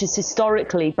 which is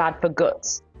historically bad for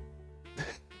guts.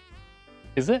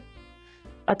 Is it?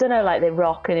 I don't know, like they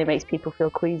rock and it makes people feel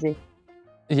queasy.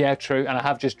 Yeah, true. And I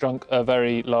have just drunk a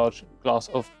very large glass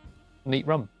of neat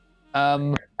rum.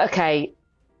 Okay,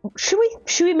 should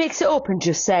we mix it up and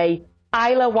just say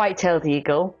Isla white-tailed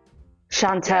eagle,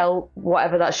 Chantal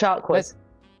whatever that shark was?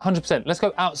 100%. Let's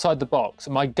go outside the box.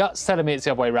 My gut's telling me it's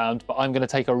the other way around, but I'm going to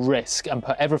take a risk and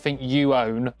put everything you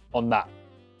own on that.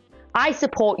 I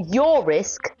support your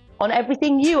risk on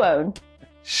everything you own.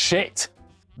 Shit.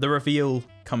 The reveal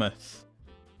cometh.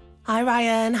 Hi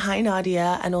Ryan, hi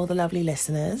Nadia, and all the lovely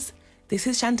listeners. This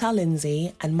is Chantal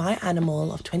Lindsay, and my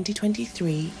animal of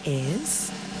 2023 is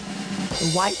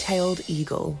the white-tailed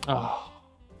eagle. Oh.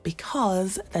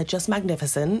 Because they're just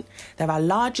magnificent. They're our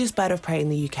largest bird of prey in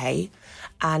the UK,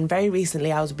 and very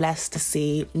recently I was blessed to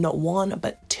see not one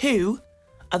but 2.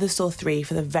 Others saw 3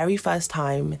 for the very first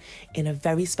time in a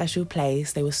very special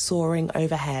place. They were soaring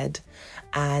overhead,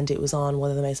 and it was on one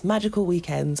of the most magical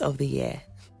weekends of the year.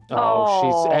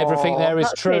 Everything there is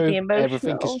that's made me true. emotional.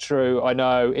 Everything is true. I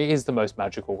know. It is the most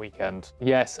magical weekend.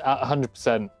 Yes,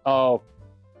 100%. Oh,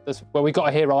 we got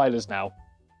to hear Isla's now.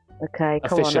 Okay,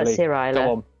 come Officially. on, let's hear Isla.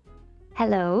 Go on.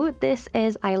 Hello, this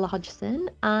is Isla Hodgson,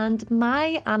 and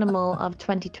my animal of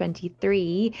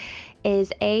 2023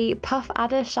 is a puff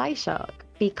adder shy shark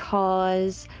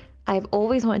because I've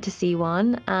always wanted to see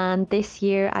one, and this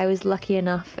year I was lucky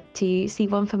enough to see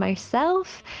one for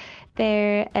myself.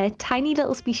 They're a tiny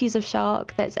little species of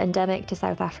shark that's endemic to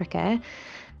South Africa,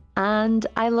 and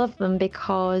I love them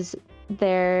because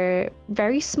they're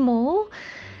very small.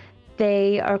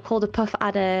 They are called a puff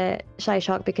adder shy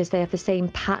shark because they have the same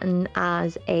pattern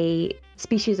as a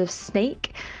species of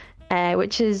snake,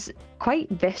 which is quite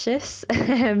vicious.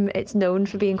 It's known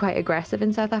for being quite aggressive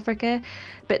in South Africa,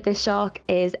 but this shark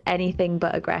is anything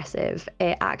but aggressive.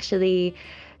 It actually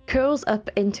curls up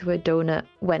into a donut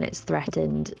when it's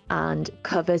threatened and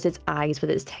covers its eyes with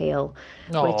its tail,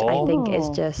 which I think is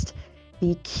just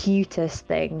the cutest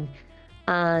thing.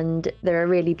 And they're a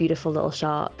really beautiful little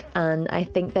shark, and I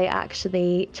think they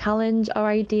actually challenge our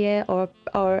idea or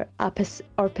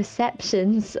our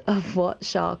perceptions of what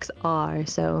sharks are.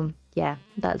 So yeah,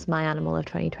 that's my animal of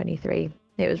 2023.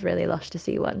 It was really lush to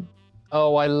see one.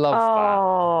 Oh, I love that.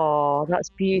 Oh, that's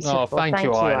beautiful. Oh, thank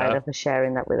you, Isla. Isla, for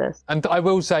sharing that with us. And I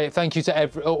will say thank you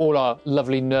to all our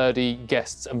lovely nerdy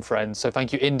guests and friends. So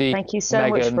thank you, Indy, Thank you so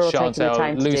Megan, much for taking the Chantel,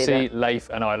 time to do Lucy, that. Leif,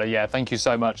 and Isla. Yeah, thank you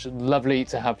so much. Lovely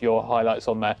to have your highlights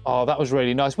on there. Oh, that was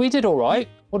really nice. We did all right.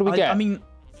 What did we get? I mean,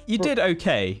 you did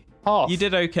okay. Half. You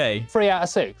did okay. 3 out of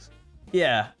 6.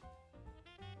 Yeah.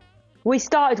 We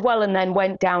started well and then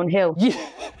went downhill. Yeah.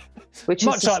 Which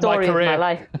Much is the like my story of my career.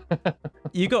 life.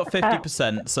 You got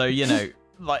 50%, so, you know,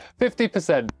 like...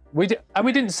 50%. We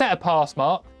didn't set a pass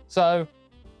mark, so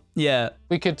Yeah.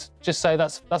 we could just say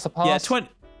that's a pass. Yeah, 20%.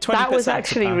 That was 's a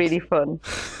actually pass. really fun.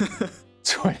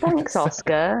 20%. Thanks,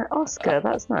 Oscar. Oscar,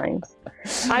 that's nice.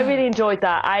 I really enjoyed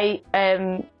that.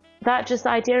 That just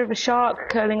idea of a shark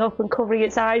curling up and covering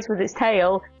its eyes with its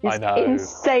tail is I know.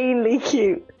 insanely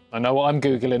cute. I know what I'm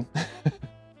Googling.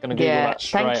 Gonna Google that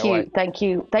straight away. Thank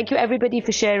you everybody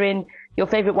for sharing your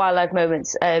favorite wildlife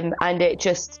moments. And it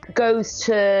just goes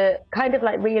to kind of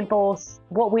like reinforce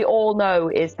what we all know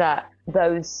is that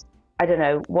those, I don't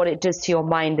know, what it does to your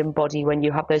mind and body when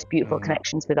you have those beautiful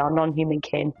connections with our non-human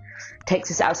kin, takes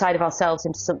us outside of ourselves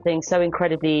into something so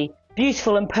incredibly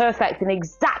beautiful and perfect in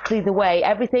exactly the way,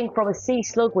 everything from a sea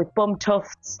slug with bum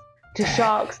tufts to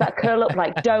sharks that curl up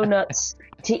like donuts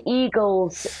to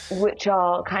eagles, which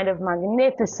are kind of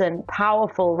magnificent,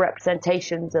 powerful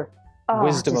representations of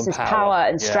Wisdom just and this power.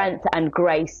 and Yeah. strength and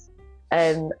grace.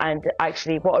 And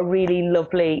actually, what a really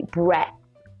lovely breadth,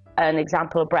 an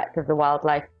example of breadth of the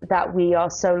wildlife that we are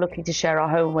so lucky to share our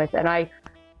home with. And I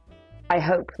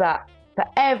hope that for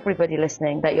everybody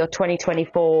listening, that your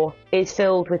 2024 is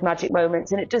filled with magic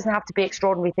moments. And it doesn't have to be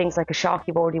extraordinary things like a shark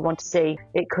you've already want to see.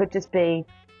 It could just be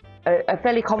a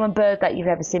fairly common bird that you've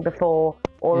never seen before,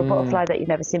 or a butterfly that you've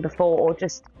never seen before, or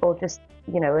just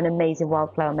an amazing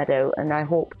wildflower meadow. And I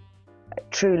hope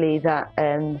truly that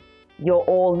you're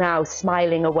all now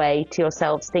smiling away to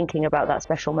yourselves, thinking about that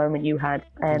special moment you had.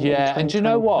 Yeah, and do you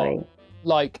know what?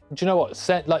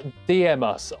 2023. DM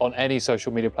us on any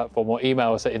social media platform or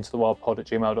email us at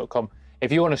intothewildpod@gmail.com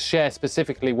if you want to share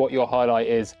specifically what your highlight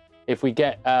is. If we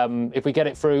get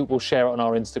it through, we'll share it on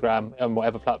our Instagram and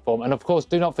whatever platform. And of course,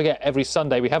 do not forget, every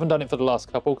Sunday, we haven't done it for the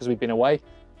last couple because we've been away,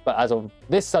 but as of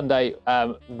this Sunday,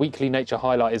 weekly nature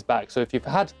highlight is back. So if you've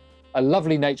had a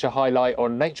lovely nature highlight or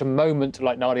nature moment,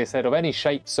 like Nadia said, of any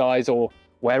shape, size, or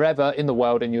wherever in the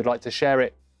world, and you'd like to share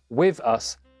it with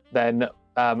us, then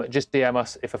just DM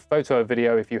us if a photo or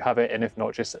video, if you have it, and if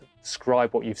not, just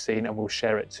describe what you've seen and we'll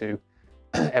share it to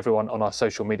everyone on our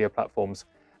social media platforms.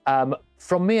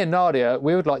 From me and Nadia,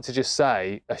 we would like to just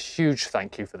say a huge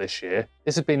thank you for this year.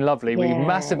 This has been lovely.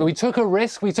 Yeah. We took a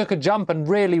risk, we took a jump and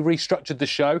really restructured the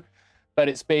show, but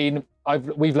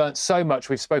we've learned so much.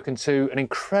 We've spoken to an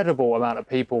incredible amount of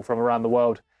people from around the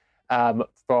world,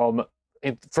 from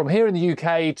here in the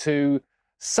UK to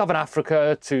Southern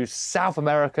Africa to South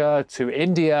America to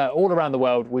India, all around the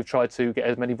world. We've tried to get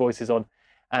as many voices on,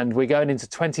 and we're going into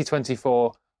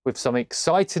 2024 with some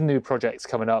exciting new projects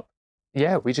coming up.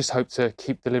 Yeah, we just hope to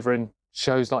keep delivering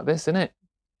shows like this, innit,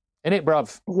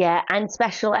 bruv? Yeah, and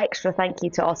special extra thank you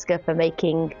to Oscar for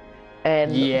making what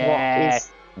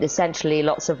is essentially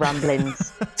lots of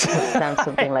ramblings sound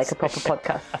something like a proper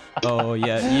podcast. Oh,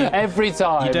 yeah. Every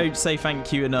time. You don't say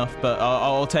thank you enough, but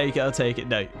I'll take it.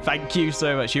 No, thank you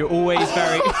so much. You're always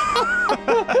very...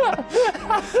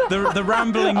 the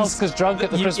ramblings... Oscar's drunk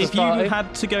at the Christmas If you party.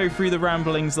 had to go through the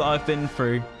ramblings that I've been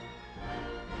through,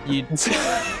 you'd...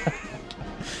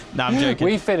 Nah, I'm joking.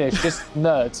 We finish, just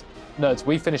nerds,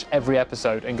 we finish every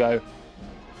episode and go,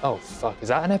 oh, fuck, is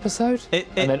that an episode?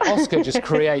 And then Oscar just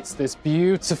creates this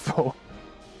beautiful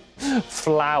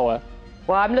flower.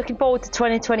 Well, I'm looking forward to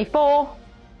 2024.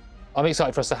 I'm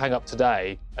excited for us to hang up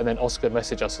today and then Oscar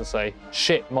message us and say,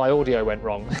 shit, my audio went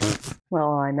wrong.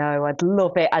 Well, I know. I'd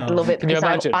love it. I'd love it. Can you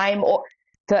because imagine?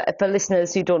 For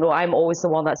listeners who don't know, I'm always the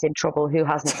one that's in trouble who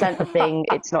hasn't sent the thing.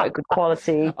 It's not a good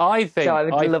quality. So I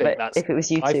would love it if it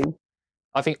was you two.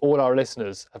 I think all our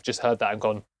listeners have just heard that and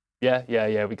gone, yeah,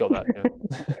 we got that. Yeah.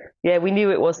 Yeah, we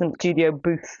knew it wasn't studio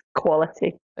booth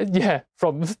quality. Yeah,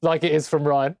 from like it is from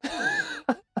Ryan.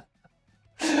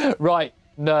 Right,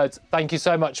 nerds, thank you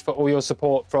so much for all your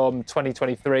support from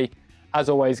 2023. As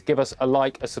always, give us a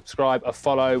like, a subscribe, a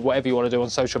follow, whatever you want to do on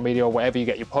social media or wherever you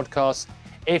get your podcasts.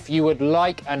 If you would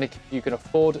like and if you can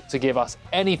afford to give us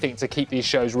anything to keep these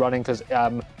shows running, because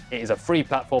it is a free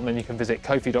platform, then you can visit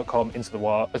kofi.com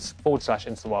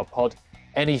 /IntoTheWild pod.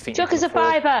 Anything. Chuck us a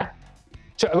 $5.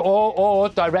 Or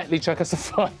directly chuck us a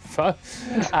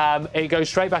 $5. It goes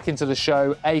straight back into the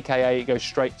show, aka it goes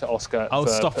straight to Oscar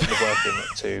for putting the work in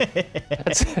too.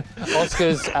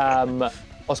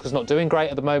 Oscar's not doing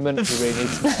great at the moment. He really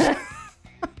needs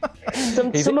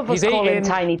Some of us call him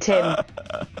Tiny Tim.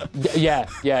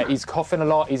 Yeah, he's coughing a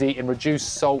lot. He's eating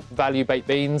reduced salt value baked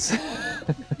beans.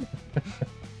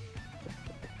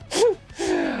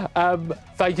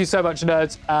 Thank you so much,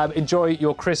 nerds. Enjoy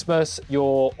your Christmas,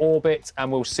 your orbit,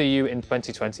 and we'll see you in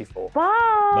 2024.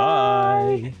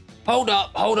 Bye. Hold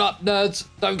up, nerds.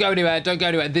 Don't go anywhere.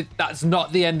 That's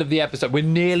not the end of the episode. We're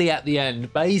nearly at the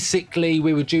end. Basically,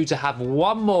 we were due to have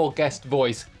one more guest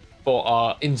voice for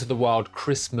our Into the Wild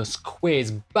Christmas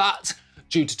quiz, but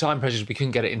due to time pressures, we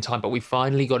couldn't get it in time, but we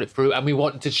finally got it through, and we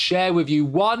wanted to share with you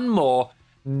one more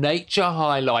nature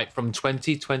highlight from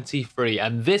 2023,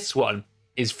 and this one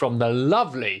is from the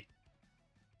lovely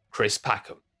Chris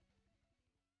Packham.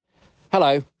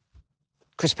 Hello,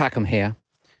 Chris Packham here.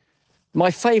 My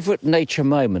favourite nature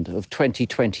moment of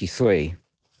 2023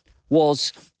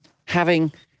 was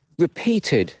having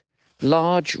repeated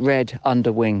large red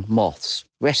underwing moths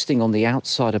resting on the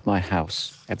outside of my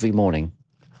house every morning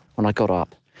when I got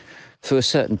up through a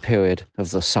certain period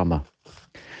of the summer.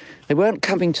 They weren't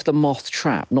coming to the moth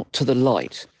trap, not to the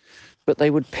light, but they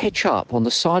would pitch up on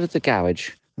the side of the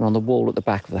garage and on the wall at the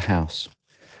back of the house.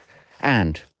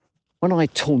 And when I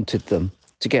taunted them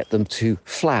to get them to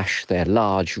flash their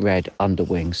large red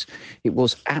underwings, it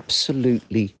was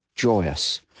absolutely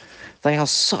joyous. They are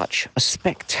such a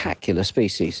spectacular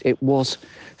species. It was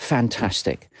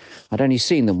fantastic. I'd only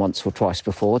seen them once or twice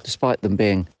before, despite them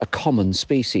being a common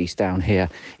species down here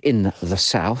in the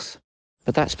south.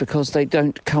 But that's because they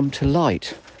don't come to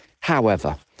light.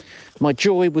 However, my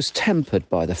joy was tempered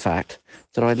by the fact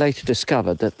that I later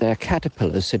discovered that their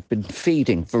caterpillars had been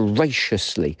feeding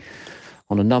voraciously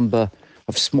on a number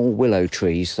of small willow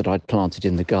trees that I'd planted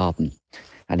in the garden.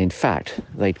 And in fact,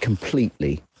 they'd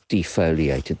completely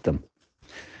defoliated them.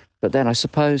 But then I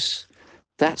suppose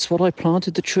that's what I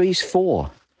planted the trees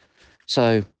for.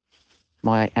 So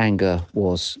my anger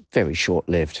was very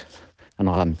short-lived, and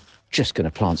I'm just going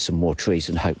to plant some more trees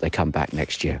and hope they come back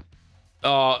next year.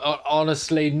 Oh,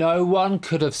 honestly, no one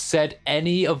could have said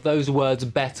any of those words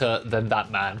better than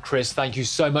that man. Chris, thank you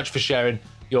so much for sharing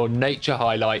your nature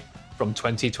highlight from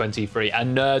 2023.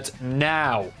 And nerds,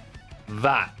 now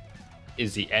that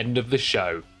is the end of the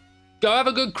show. Go have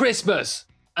a good Christmas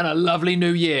and a lovely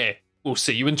new year. We'll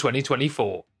see you in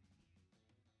 2024.